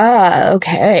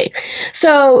 Okay.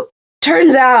 So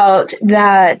turns out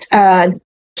that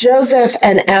Joseph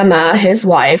and Emma, his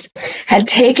wife, had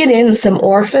taken in some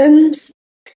orphans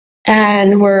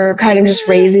and were kind of just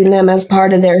raising them as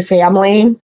part of their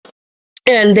family.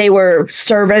 And they were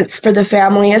servants for the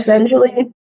family,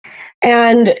 essentially.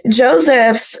 And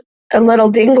Joseph's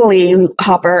little dingly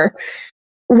hopper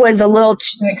was a little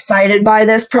too excited by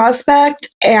this prospect,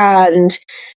 and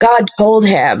God told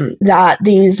him that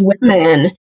these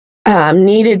women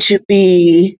needed to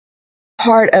be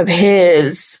part of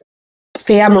his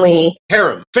family.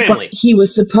 Harem, family. He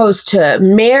was supposed to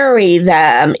marry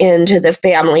them into the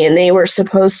family, and they were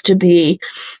supposed to be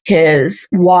his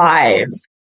wives.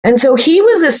 And so he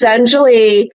was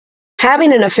essentially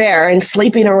having an affair and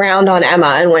sleeping around on Emma.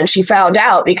 And when she found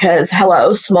out, because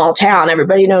hello, small town,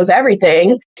 everybody knows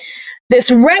everything, this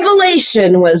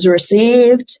revelation was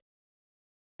received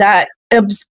that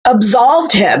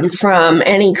absolved him from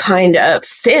any kind of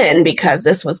sin, because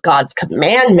this was God's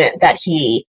commandment that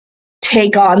he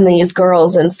take on these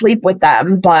girls and sleep with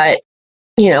them. But,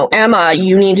 Emma,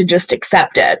 you need to just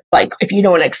accept it. Like, if you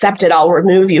don't accept it, I'll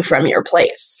remove you from your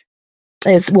place,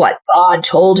 is what God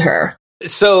told her.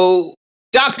 So,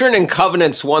 Doctrine and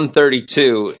Covenants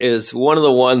 132 is one of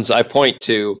the ones I point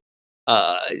to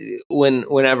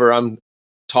whenever I'm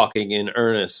talking in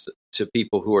earnest to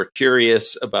people who are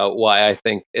curious about why I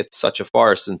think it's such a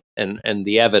farce and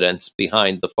the evidence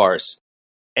behind the farce.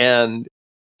 And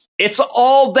it's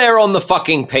all there on the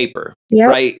fucking paper,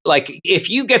 right? Like,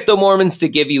 if you get the Mormons to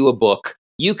give you a book,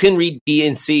 you can read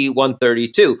D&C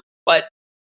 132, but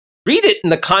read it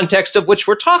in the context of which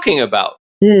we're talking about.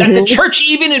 That the church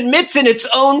even admits in its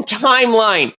own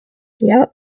timeline.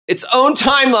 Yep. Its own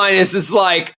timeline is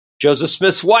like, Joseph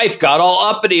Smith's wife got all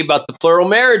uppity about the plural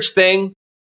marriage thing,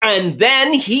 and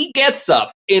then he gets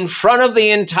up in front of the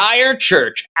entire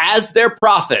church as their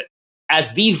prophet,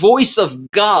 as the voice of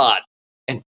God.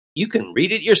 And you can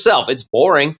read it yourself. It's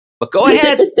boring, But go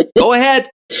ahead. Go ahead.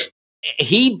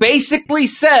 He basically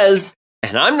says,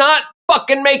 and I'm not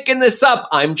fucking making this up,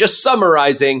 I'm just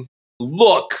summarizing.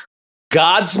 Look,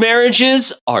 God's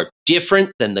marriages are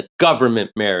different than the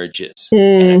government marriages.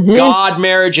 And God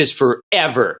marriage is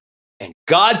forever. And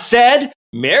God said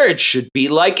marriage should be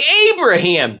like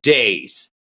Abraham days.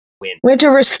 We're to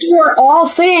restore all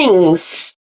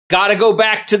things. Gotta go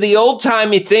back to the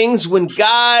old-timey things when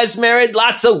guys married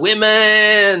lots of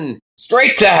women.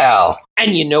 Straight to hell.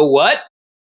 And you know what?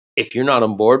 If you're not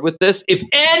on board with this, if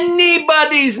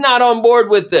anybody's not on board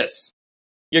with this,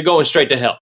 you're going straight to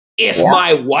hell. If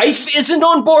my wife isn't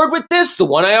on board with this, the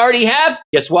one I already have,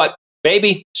 guess what?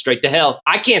 Baby, straight to hell.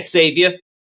 I can't save you.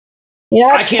 Yeah,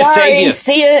 I can't save you.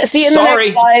 See you in the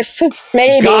next life.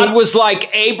 Maybe. God was like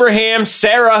Abraham,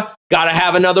 Sarah, gotta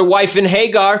have another wife in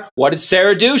Hagar. What did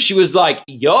Sarah do? She was like,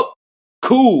 yup,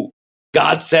 cool.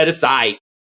 God said it's aight.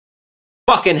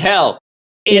 Fucking hell.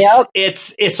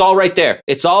 It's all right there.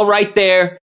 It's all right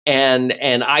there. And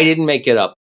I didn't make it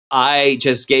up. I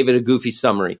just gave it a goofy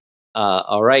summary.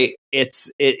 All right.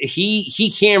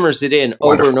 He hammers it in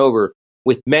over and over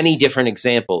with many different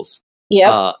examples.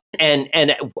 Yeah.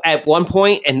 And at one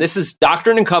point, and this is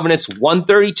Doctrine and Covenants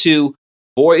 132,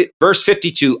 verse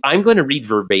 52, I'm going to read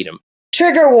verbatim.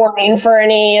 Trigger warning for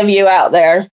any of you out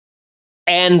there.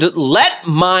 And let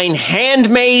mine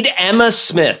handmaid Emma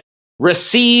Smith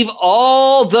receive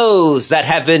all those that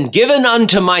have been given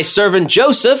unto my servant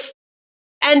Joseph,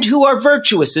 and who are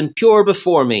virtuous and pure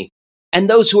before me. And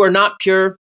those who are not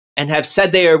pure, and have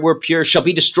said they were pure, shall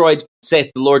be destroyed,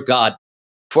 saith the Lord God.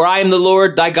 For I am the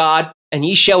Lord thy God, and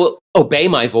ye shall obey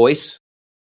my voice.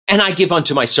 And I give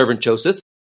unto my servant Joseph,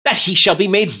 that he shall be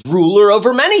made ruler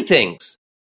over many things.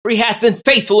 For he hath been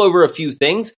faithful over a few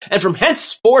things, and from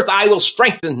henceforth I will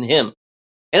strengthen him.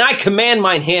 And I command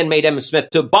mine handmaid Emma Smith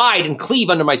to abide and cleave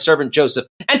unto my servant Joseph,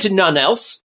 and to none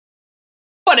else.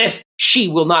 But if she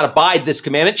will not abide this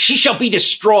commandment, she shall be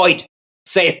destroyed,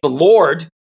 saith the Lord.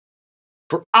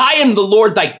 For I am the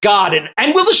Lord thy God,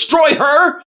 and will destroy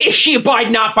her, if she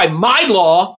abide not by my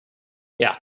law.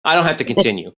 Yeah, I don't have to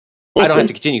continue.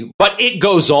 But it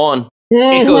goes on.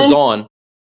 It goes on.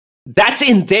 That's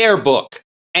in their book.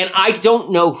 And I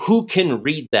don't know who can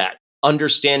read that,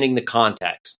 understanding the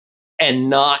context, and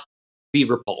not be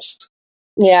repulsed.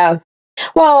 Yeah.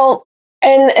 Well,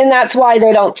 and that's why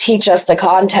they don't teach us the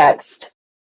context.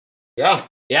 Yeah.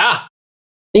 Yeah.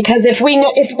 Because if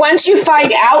once you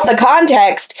find out the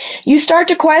context, you start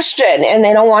to question, and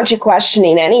they don't want you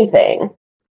questioning anything.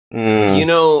 You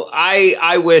know,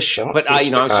 I wish, but I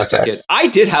was just a kid. I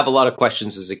did have a lot of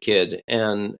questions as a kid,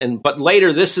 but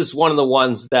later this is one of the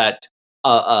ones that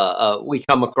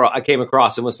I came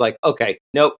across and was like, okay,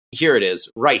 nope, here it is,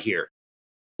 right here.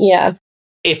 Yeah.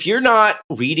 If you're not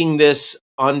reading this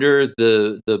under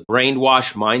the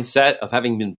brainwash mindset of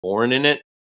having been born in it,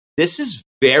 this is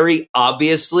very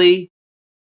obviously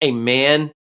a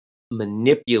man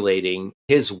manipulating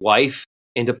his wife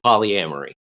into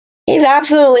polyamory. He's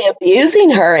absolutely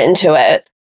abusing her into it.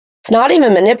 It's not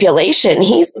even manipulation.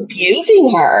 He's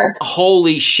abusing her.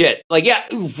 Holy shit. Like, yeah,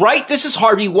 right? This is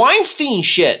Harvey Weinstein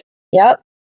shit. Yep.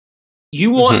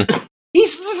 You want...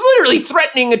 He's literally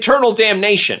threatening eternal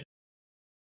damnation.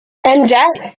 And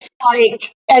death.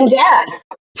 And death.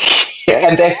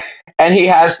 And he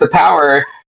has the power...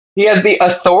 He has the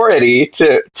authority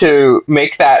to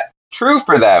make that true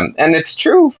for them, and it is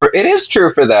true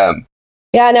for them.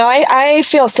 Yeah, no, I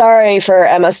feel sorry for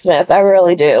Emma Smith. I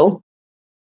really do.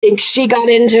 I think she got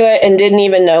into it and didn't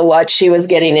even know what she was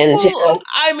getting into. Well,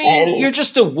 I mean, you're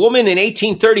just a woman in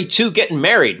 1832 getting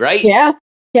married, right? Yeah,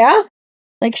 yeah.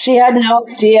 Like, she had no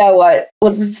idea what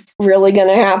was really going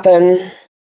to happen.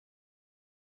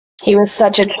 He was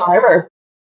such a driver.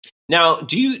 Now,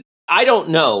 I don't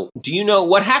know. Do you know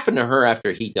what happened to her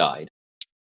after he died?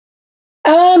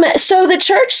 So the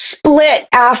church split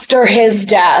after his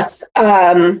death.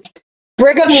 Brigham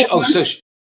Young. So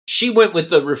she went with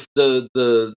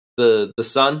the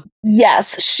son?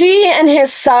 Yes, she and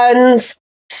his sons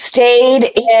stayed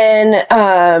in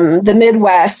the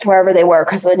Midwest, wherever they were,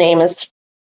 because the name is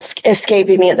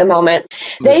escaping me at the moment.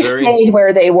 Missouri. They stayed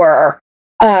where they were,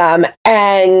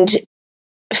 and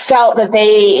felt that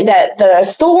the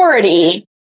authority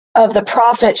of the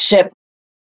prophetship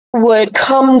would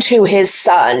come to his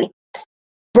son.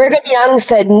 Brigham Young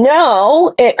said,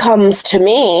 no, it comes to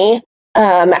me,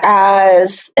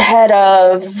 as head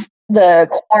of the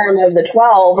quorum of the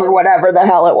 12 or whatever the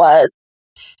hell it was.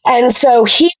 And so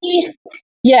he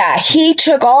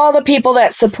took all the people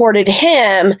that supported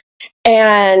him,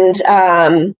 and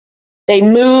they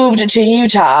moved to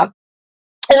Utah.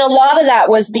 And a lot of that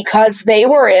was because they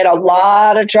were in a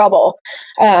lot of trouble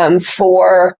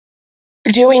for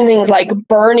doing things like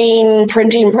burning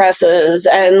printing presses,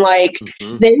 and like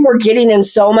they were getting in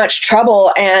so much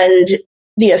trouble, and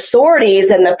the authorities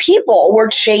and the people were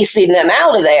chasing them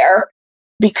out of there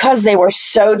because they were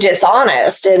so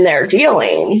dishonest in their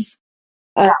dealings.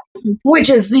 Which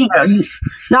is,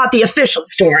 not the official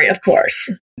story, of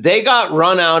course. They got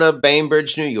run out of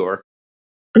Bainbridge, New York.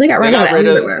 They got run out of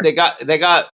everywhere. They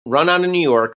got run out of New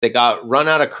York. They got run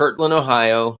out of Kirtland,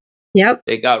 Ohio. Yep.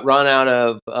 They got run out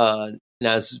of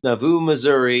Nauvoo,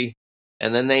 Missouri,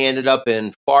 and then they ended up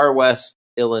in far west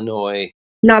Illinois.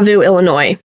 Nauvoo,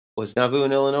 Illinois. Was Nauvoo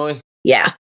in Illinois?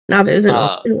 Yeah, Nauvoo's in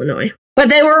Illinois. But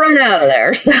they were run out of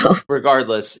there, so.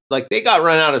 Regardless, like, they got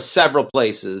run out of several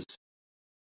places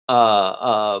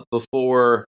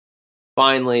before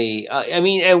finally, I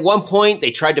mean, at one point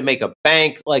they tried to make a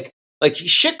bank. Like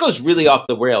shit goes really off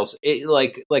the rails.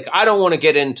 Like I don't want to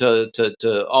get into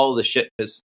all of the shit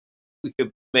because we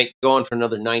could go on for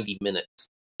another 90 minutes.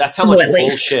 That's how much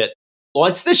bullshit.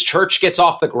 Once this church gets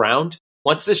off the ground,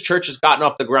 once this church has gotten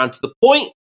off the ground to the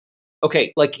point,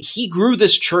 okay, like, he grew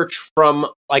this church from,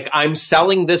 like, I'm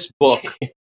selling this book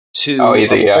to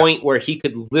a point where he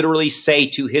could literally say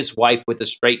to his wife with a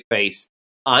straight face,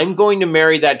 I'm going to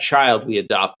marry that child we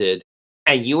adopted,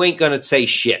 and you ain't going to say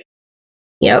shit.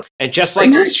 Yep. And just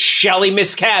like Shelley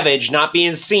Miscavige not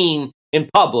being seen in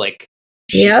public,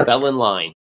 she fell in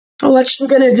line. Oh, what's she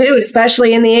going to do,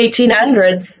 especially in the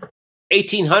 1800s?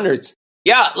 1800s.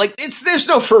 Yeah, like, there's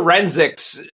no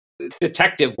forensics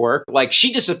detective work. Like,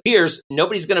 she disappears,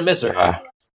 nobody's going to miss her.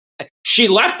 She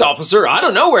left, officer. I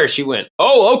don't know where she went.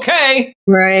 Oh, okay.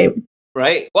 Right.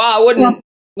 Well, I wouldn't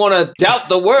want to doubt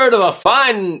the word of a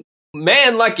fine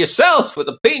man like yourself with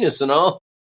a penis and all,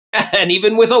 and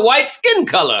even with a white skin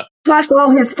color. Plus, all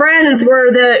his friends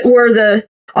were the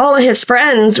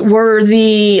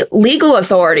legal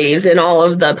authorities in all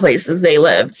of the places they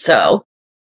lived. So,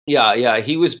 yeah,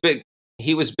 he was big.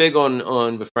 He was big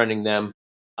on befriending them.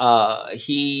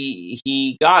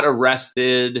 He got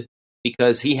arrested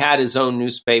because he had his own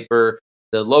newspaper.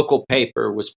 The local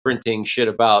paper was printing shit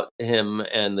about him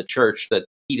and the church that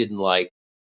he didn't like.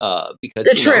 Because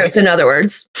the truth, in other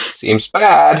words. Seems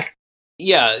bad.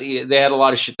 Yeah, they had a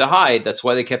lot of shit to hide. That's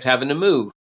why they kept having to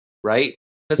move, right?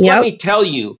 Because let me tell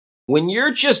you, when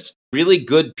you're just really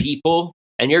good people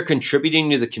and you're contributing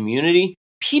to the community,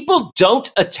 people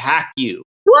don't attack you.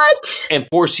 What? And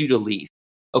force you to leave.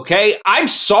 Okay? I'm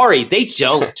sorry, they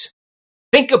don't.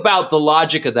 Think about the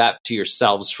logic of that to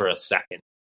yourselves for a second.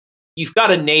 You've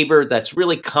got a neighbor that's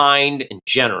really kind and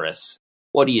generous.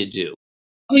 What do?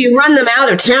 Well, you run them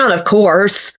out of town, of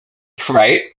course.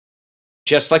 Right.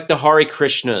 Just like the Hare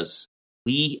Krishnas,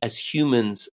 we as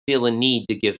humans feel a need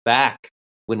to give back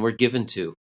when we're given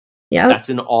to. Yeah. That's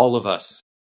in all of us.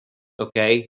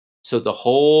 Okay? So the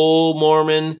whole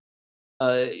Mormon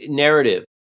narrative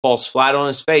falls flat on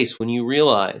his face when you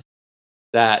realize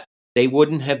that they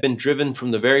wouldn't have been driven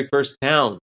from the very first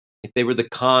town if they were the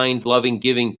kind, loving,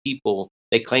 giving people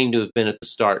they claim to have been at the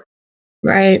start.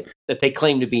 Right. That they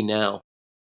claim to be now.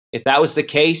 If that was the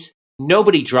case,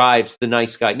 nobody drives the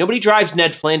nice guy. Nobody drives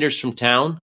Ned Flanders from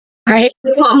town. Right.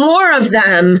 We want more of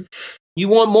them. You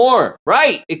want more.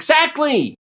 Right.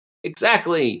 Exactly.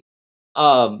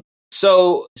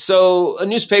 So a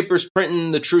newspaper's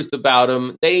printing the truth about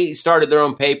them. They started their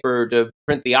own paper to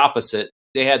print the opposite.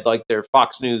 They had like their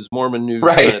Fox News, Mormon News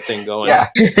kind of thing going. Yeah.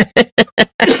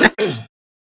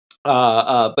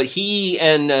 But he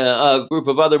and a group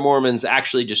of other Mormons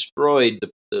actually destroyed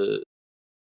the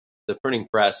printing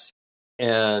press,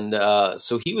 and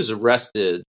so he was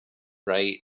arrested,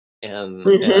 right?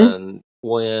 And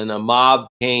when a mob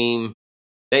came,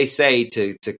 they say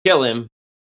to kill him.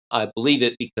 I believe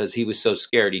it because he was so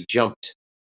scared he jumped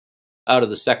out of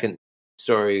the second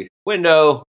story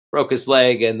window, broke his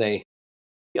leg, and they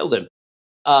killed him.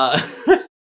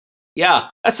 Yeah,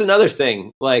 that's another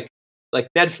thing. Like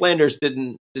Ned Flanders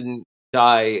didn't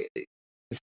die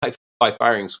by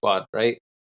firing squad, right?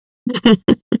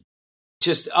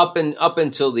 Just up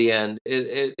until the end,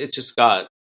 it just got.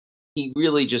 He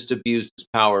really just abused his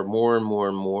power more and more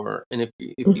and more. And if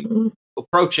you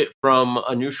approach it from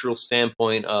a neutral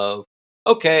standpoint of,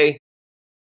 okay,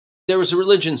 there was a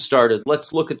religion started.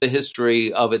 Let's look at the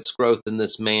history of its growth in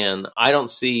this man. I don't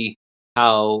see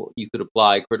how you could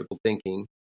apply critical thinking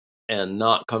and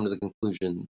not come to the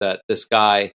conclusion that this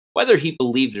guy, whether he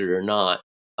believed it or not,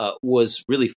 was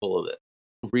really full of it.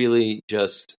 Really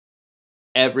just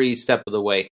every step of the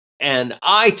way. And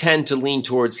I tend to lean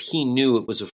towards he knew it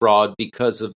was a fraud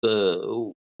because of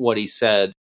what he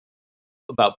said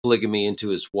about polygamy into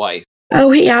his wife.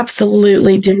 Oh, he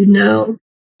absolutely did know.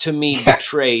 To me,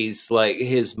 betrays like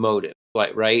his motive,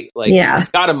 like, right? Like, Yeah. it's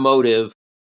got a motive,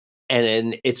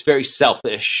 and it's very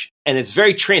selfish, and it's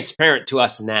very transparent to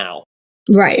us now.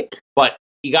 Right. But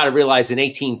you got to realize in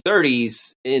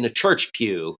 1830s, in a church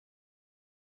pew,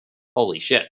 holy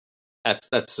shit, that's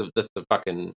the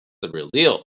real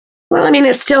deal. Well, I mean,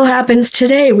 it still happens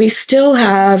today. We still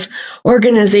have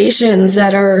organizations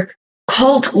that are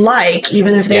cult-like,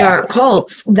 even if they aren't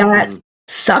cults, that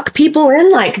suck people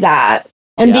in like that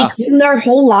and become their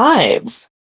whole lives.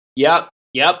 Yep.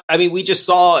 I mean, we just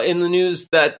saw in the news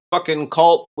that fucking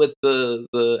cult with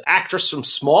the actress from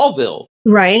Smallville.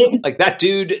 Right. Like that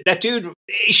dude,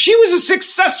 she was a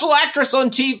successful actress on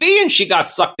TV and she got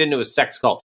sucked into a sex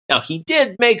cult. Now, he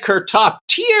did make her top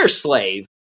tier slave.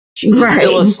 She was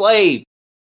still a slave.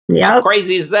 Yeah. How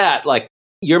crazy is that? Like,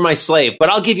 you're my slave, but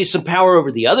I'll give you some power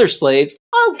over the other slaves.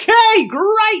 Okay,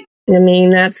 great. I mean,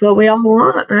 that's what we all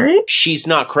want, right? She's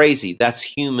not crazy. That's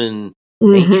human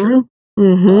nature.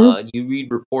 You read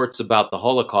reports about the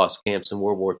Holocaust camps in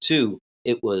World War II.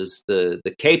 It was the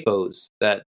capos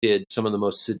that did some of the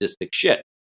most sadistic shit.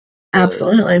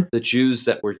 Absolutely. The Jews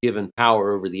that were given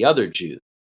power over the other Jews.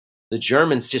 The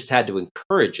Germans just had to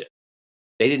encourage it.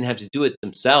 They didn't have to do it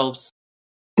themselves.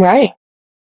 Right.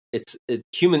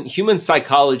 Human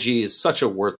psychology is such a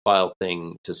worthwhile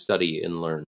thing to study and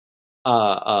learn.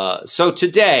 So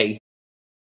today,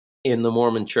 in the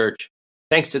Mormon Church,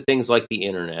 thanks to things like the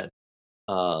internet,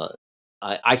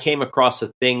 I came across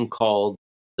a thing called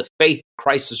the Faith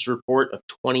Crisis Report of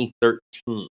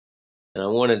 2013. And I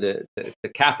wanted to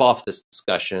cap off this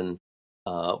discussion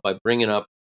by bringing up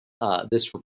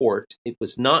this report. It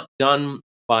was not done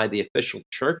by the official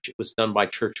church. It was done by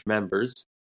church members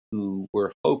who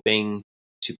were hoping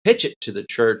to pitch it to the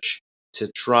church to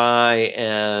try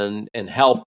and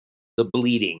help the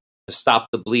bleeding, to stop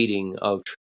the bleeding of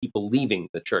people leaving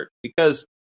the church. Because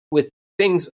with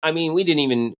things, I mean, we didn't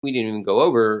even go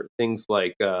over things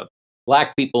like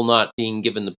black people not being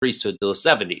given the priesthood till the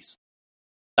 70s.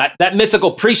 That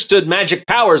mythical priesthood magic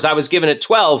powers I was given at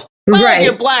 12. Well, if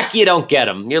you're black, you don't get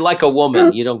them. You're like a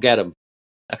woman. You don't get them.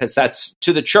 Because that's,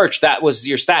 to the church, that was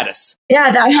your status.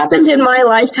 Yeah, that happened in my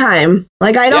lifetime.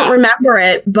 Like, I don't remember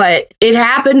it, but it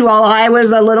happened while I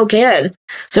was a little kid.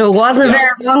 So it wasn't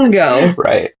very long ago.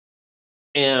 Right.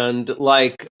 And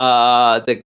like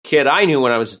the kid I knew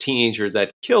when I was a teenager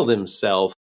that killed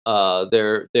himself,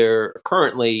 they're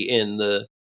currently in the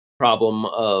problem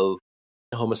of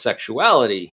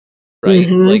homosexuality, right?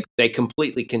 Like, they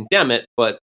completely condemn it,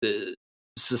 but the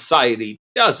society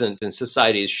doesn't, and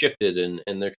society has shifted,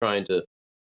 and they're trying to,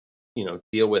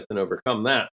 deal with and overcome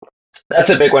that. That's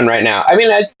a big one right now. I mean,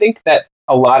 I think that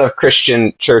a lot of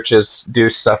Christian churches do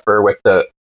suffer with the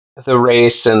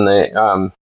race and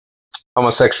the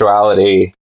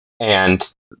homosexuality and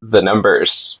the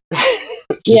numbers.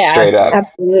 Straight up.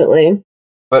 Absolutely.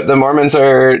 But the Mormons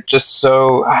are just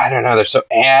so, I don't know, they're so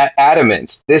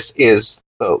adamant. This is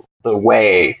the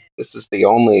way. This is the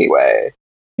only way.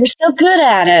 You're so good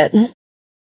at it.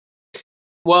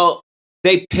 Well,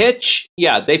 they pitch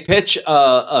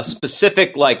a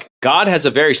specific, like, God has a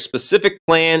very specific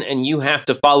plan and you have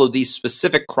to follow these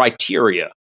specific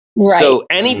criteria. Right. So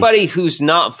anybody who's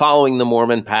not following the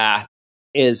Mormon path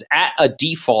is at a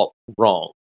default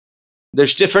wrong.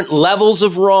 There's different levels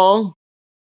of wrong.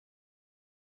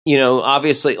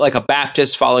 Obviously, like a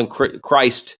Baptist following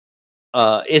Christ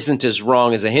isn't as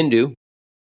wrong as a Hindu,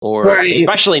 or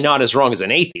especially not as wrong as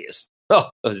an atheist. Oh,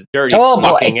 those dirty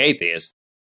fucking atheists.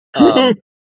 The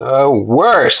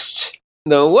worst.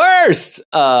 The worst.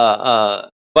 But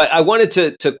I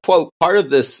wanted to quote part of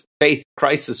this Faith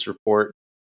Crisis Report.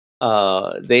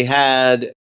 They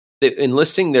had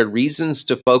enlisting their reasons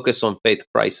to focus on faith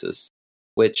crisis,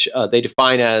 which they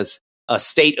define as a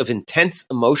state of intense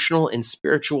emotional and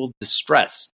spiritual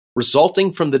distress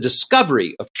resulting from the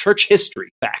discovery of church history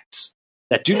facts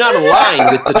that do not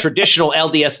align with the traditional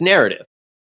LDS narrative.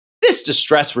 This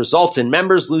distress results in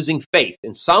members losing faith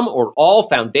in some or all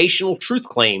foundational truth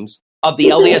claims of the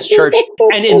LDS Church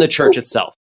and in the church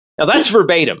itself. Now, that's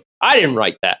verbatim. I didn't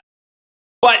write that.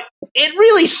 But it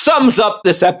really sums up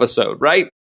this episode, right?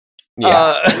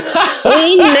 Yeah.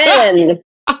 Amen.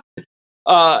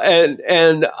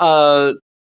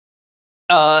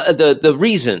 The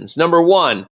reasons. Number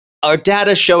one, our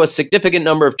data show a significant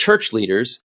number of church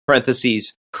leaders,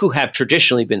 parentheses, who have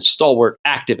traditionally been stalwart,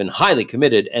 active, and highly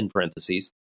committed, end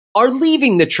parentheses, are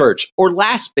leaving the church or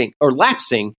lapsing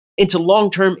into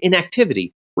long-term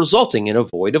inactivity, resulting in a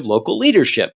void of local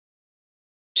leadership.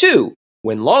 Two,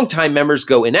 when longtime members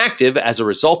go inactive as a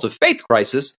result of faith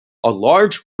crisis, a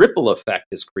large ripple effect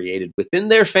is created within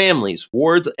their families,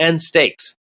 wards, and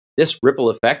stakes. This ripple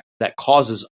effect that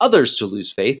causes others to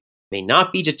lose faith may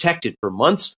not be detected for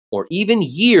months or even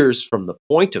years from the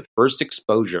point of first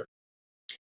exposure.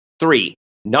 3.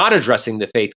 Not addressing the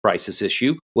faith crisis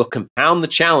issue will compound the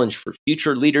challenge for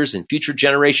future leaders and future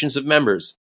generations of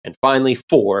members. And finally,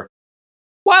 4.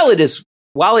 While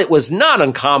it was not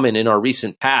uncommon in our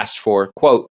recent past for,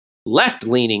 quote,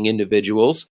 left-leaning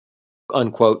individuals,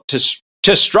 unquote,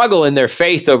 to struggle in their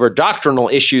faith over doctrinal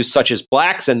issues such as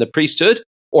blacks and the priesthood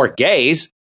or gays,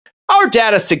 our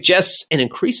data suggests an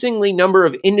increasingly number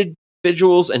of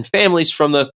individuals and families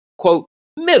from the, quote,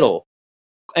 middle,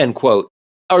 end quote,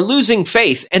 are losing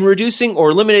faith and reducing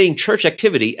or eliminating church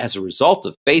activity as a result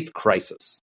of faith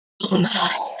crisis. Oh my.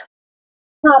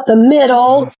 Not the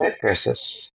middle. Faith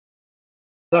crisis.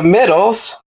 The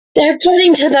middles. They're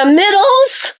getting to the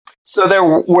middles. So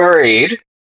they're worried.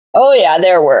 Oh yeah,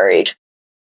 they're worried.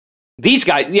 These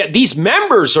guys, yeah, these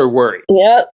members are worried.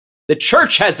 Yep. The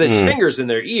church has its fingers in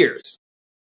their ears.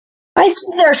 I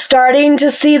think they're starting to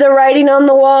see the writing on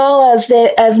the wall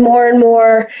as more and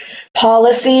more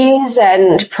policies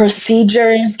and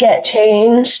procedures get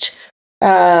changed.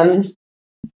 In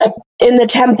the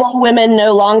temple, women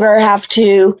no longer have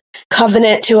to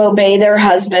covenant to obey their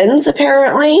husbands,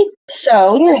 apparently.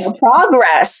 So,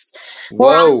 progress.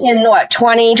 Whoa. We're in,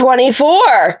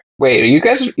 2024? Wait, you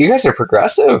guys are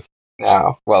progressive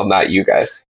now. Well, not you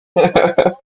guys.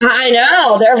 I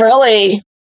know, they're really...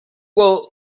 Well,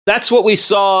 that's what we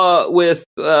saw with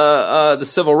the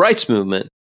civil rights movement.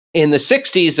 In the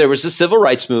 60s, there was a civil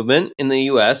rights movement in the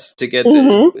U.S. to get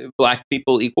black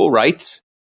people equal rights.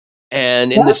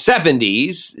 And in the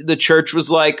 70s, the church was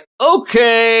like,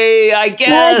 okay, I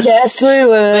guess we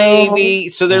will. Maybe.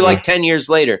 So they're like 10 years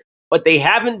later. But they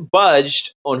haven't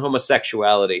budged on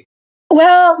homosexuality.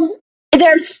 Well,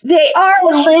 they are a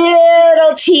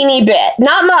little teeny bit.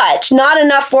 Not much. Not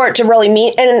enough for it to really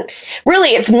mean. And really,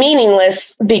 it's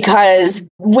meaningless because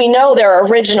we know their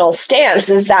original stance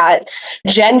is that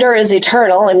gender is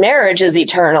eternal and marriage is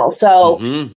eternal.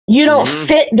 So you don't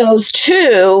fit those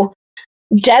two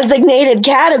designated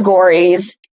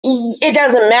categories. It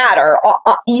doesn't matter.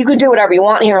 You can do whatever you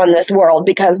want here on this world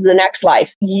because the next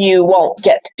life you won't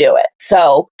get to do it.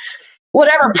 So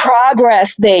whatever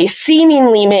progress they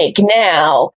seemingly make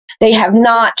now, they have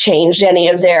not changed any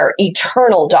of their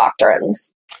eternal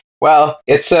doctrines. Well,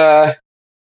 it's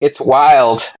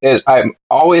wild. I'm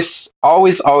always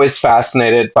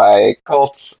fascinated by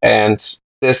cults, and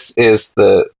this is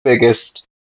the biggest,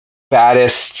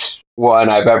 baddest one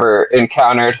I've ever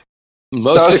encountered.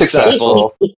 Most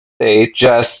successful. They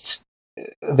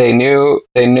know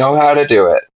how to do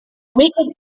it.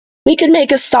 We could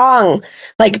make a song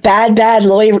like Bad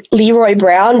Leroy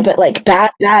Brown, but like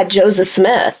Bad Joseph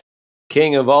Smith.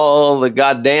 King of all the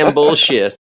goddamn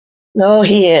bullshit. No,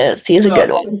 he is. He's a good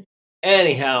one.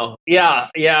 Anyhow, yeah.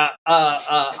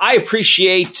 I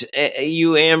appreciate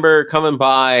you, Amber, coming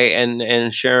by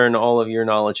and sharing all of your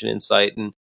knowledge and insight.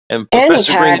 And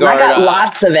Professor Anytime. Gringard, I got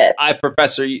lots of it.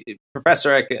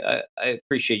 Professor, I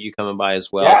appreciate you coming by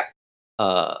as well.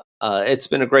 Yeah. It's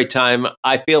been a great time.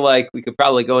 I feel like we could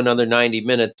probably go another 90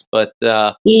 minutes, but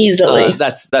easily.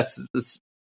 That's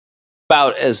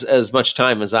about as much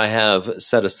time as I have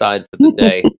set aside for the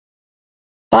day.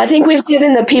 Well, I think we've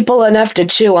given the people enough to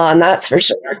chew on, that's for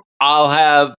sure. I'll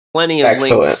have plenty of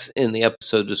links in the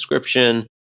episode description.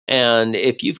 And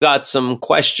if you've got some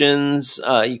questions,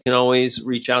 you can always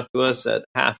reach out to us at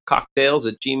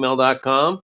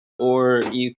halfcocktails@gmail.com, or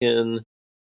you can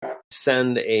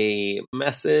send a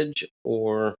message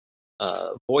or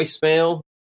voicemail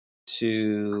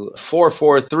to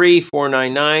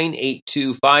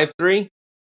 443-499-8253.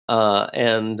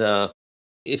 And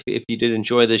if you did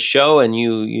enjoy this show and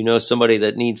you know somebody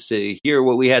that needs to hear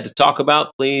what we had to talk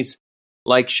about, please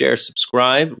like, share,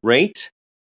 subscribe, rate.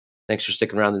 Thanks for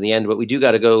sticking around to the end, but we do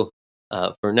got to go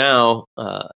for now.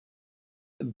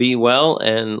 Be well,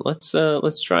 and let's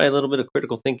try a little bit of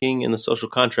critical thinking in the social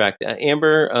contract.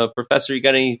 Amber, Professor, you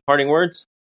got any parting words?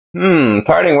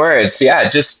 Parting words. Yeah,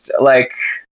 just like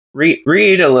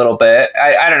read a little bit.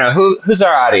 I don't know who's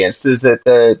our audience. Is it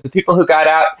the people who got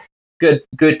out? Good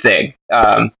thing.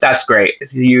 That's great.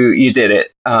 You did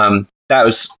it. That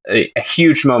was a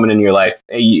huge moment in your life.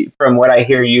 From what I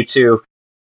hear, you two.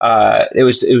 It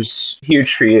was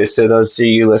huge for you. So those of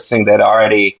you listening that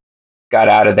already got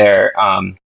out of there,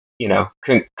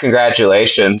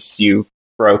 congratulations. You've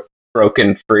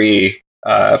broken free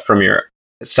from your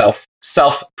self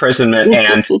imprisonment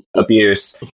and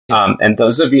abuse. And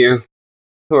those of you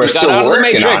who are still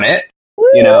working on it,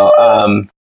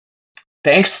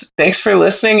 thanks for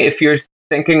listening. If you're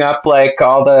thinking up like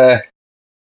all the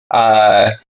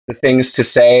things to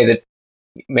say that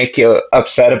make you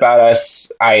upset about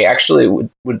us, I actually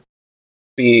would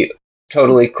be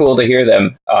totally cool to hear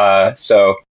them.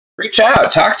 So reach out,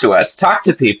 talk to us, talk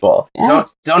to people. Yeah.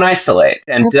 Don't isolate,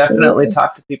 and definitely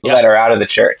talk to people that are out of the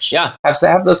church. Yeah,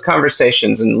 have those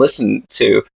conversations and listen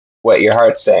to what your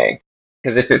heart's saying.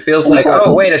 Because if it feels like,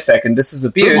 oh, wait a second, this is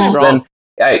abuse, then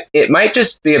it might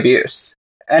just be abuse.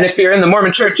 And if you're in the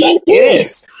Mormon Church, it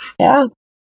is. Yeah.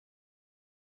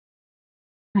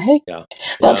 Right. Yeah.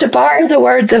 Well, to borrow the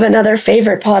words of another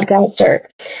favorite podcaster,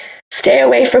 stay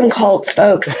away from cults,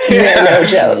 folks. They're no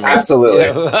joke. Absolutely.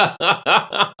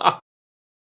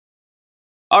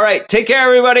 All right. Take care,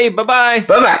 everybody. Bye-bye.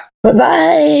 Bye-bye.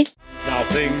 Bye-bye. Now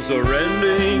things are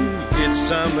ending. It's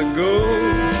time to go.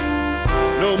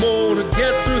 No more to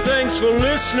get through. Thanks for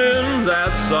listening.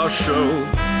 That's our show.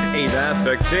 Ain't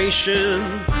affectation.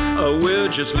 Oh, we're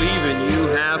just leaving you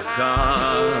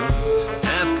half-cocked.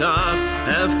 Half-cocked.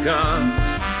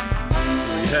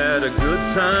 We had a good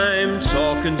time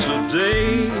talking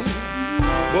today,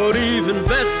 but even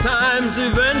best times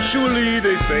eventually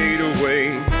they fade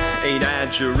away. Ain't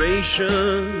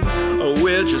adjuration, oh,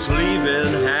 we're just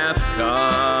leaving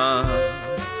half-cocked.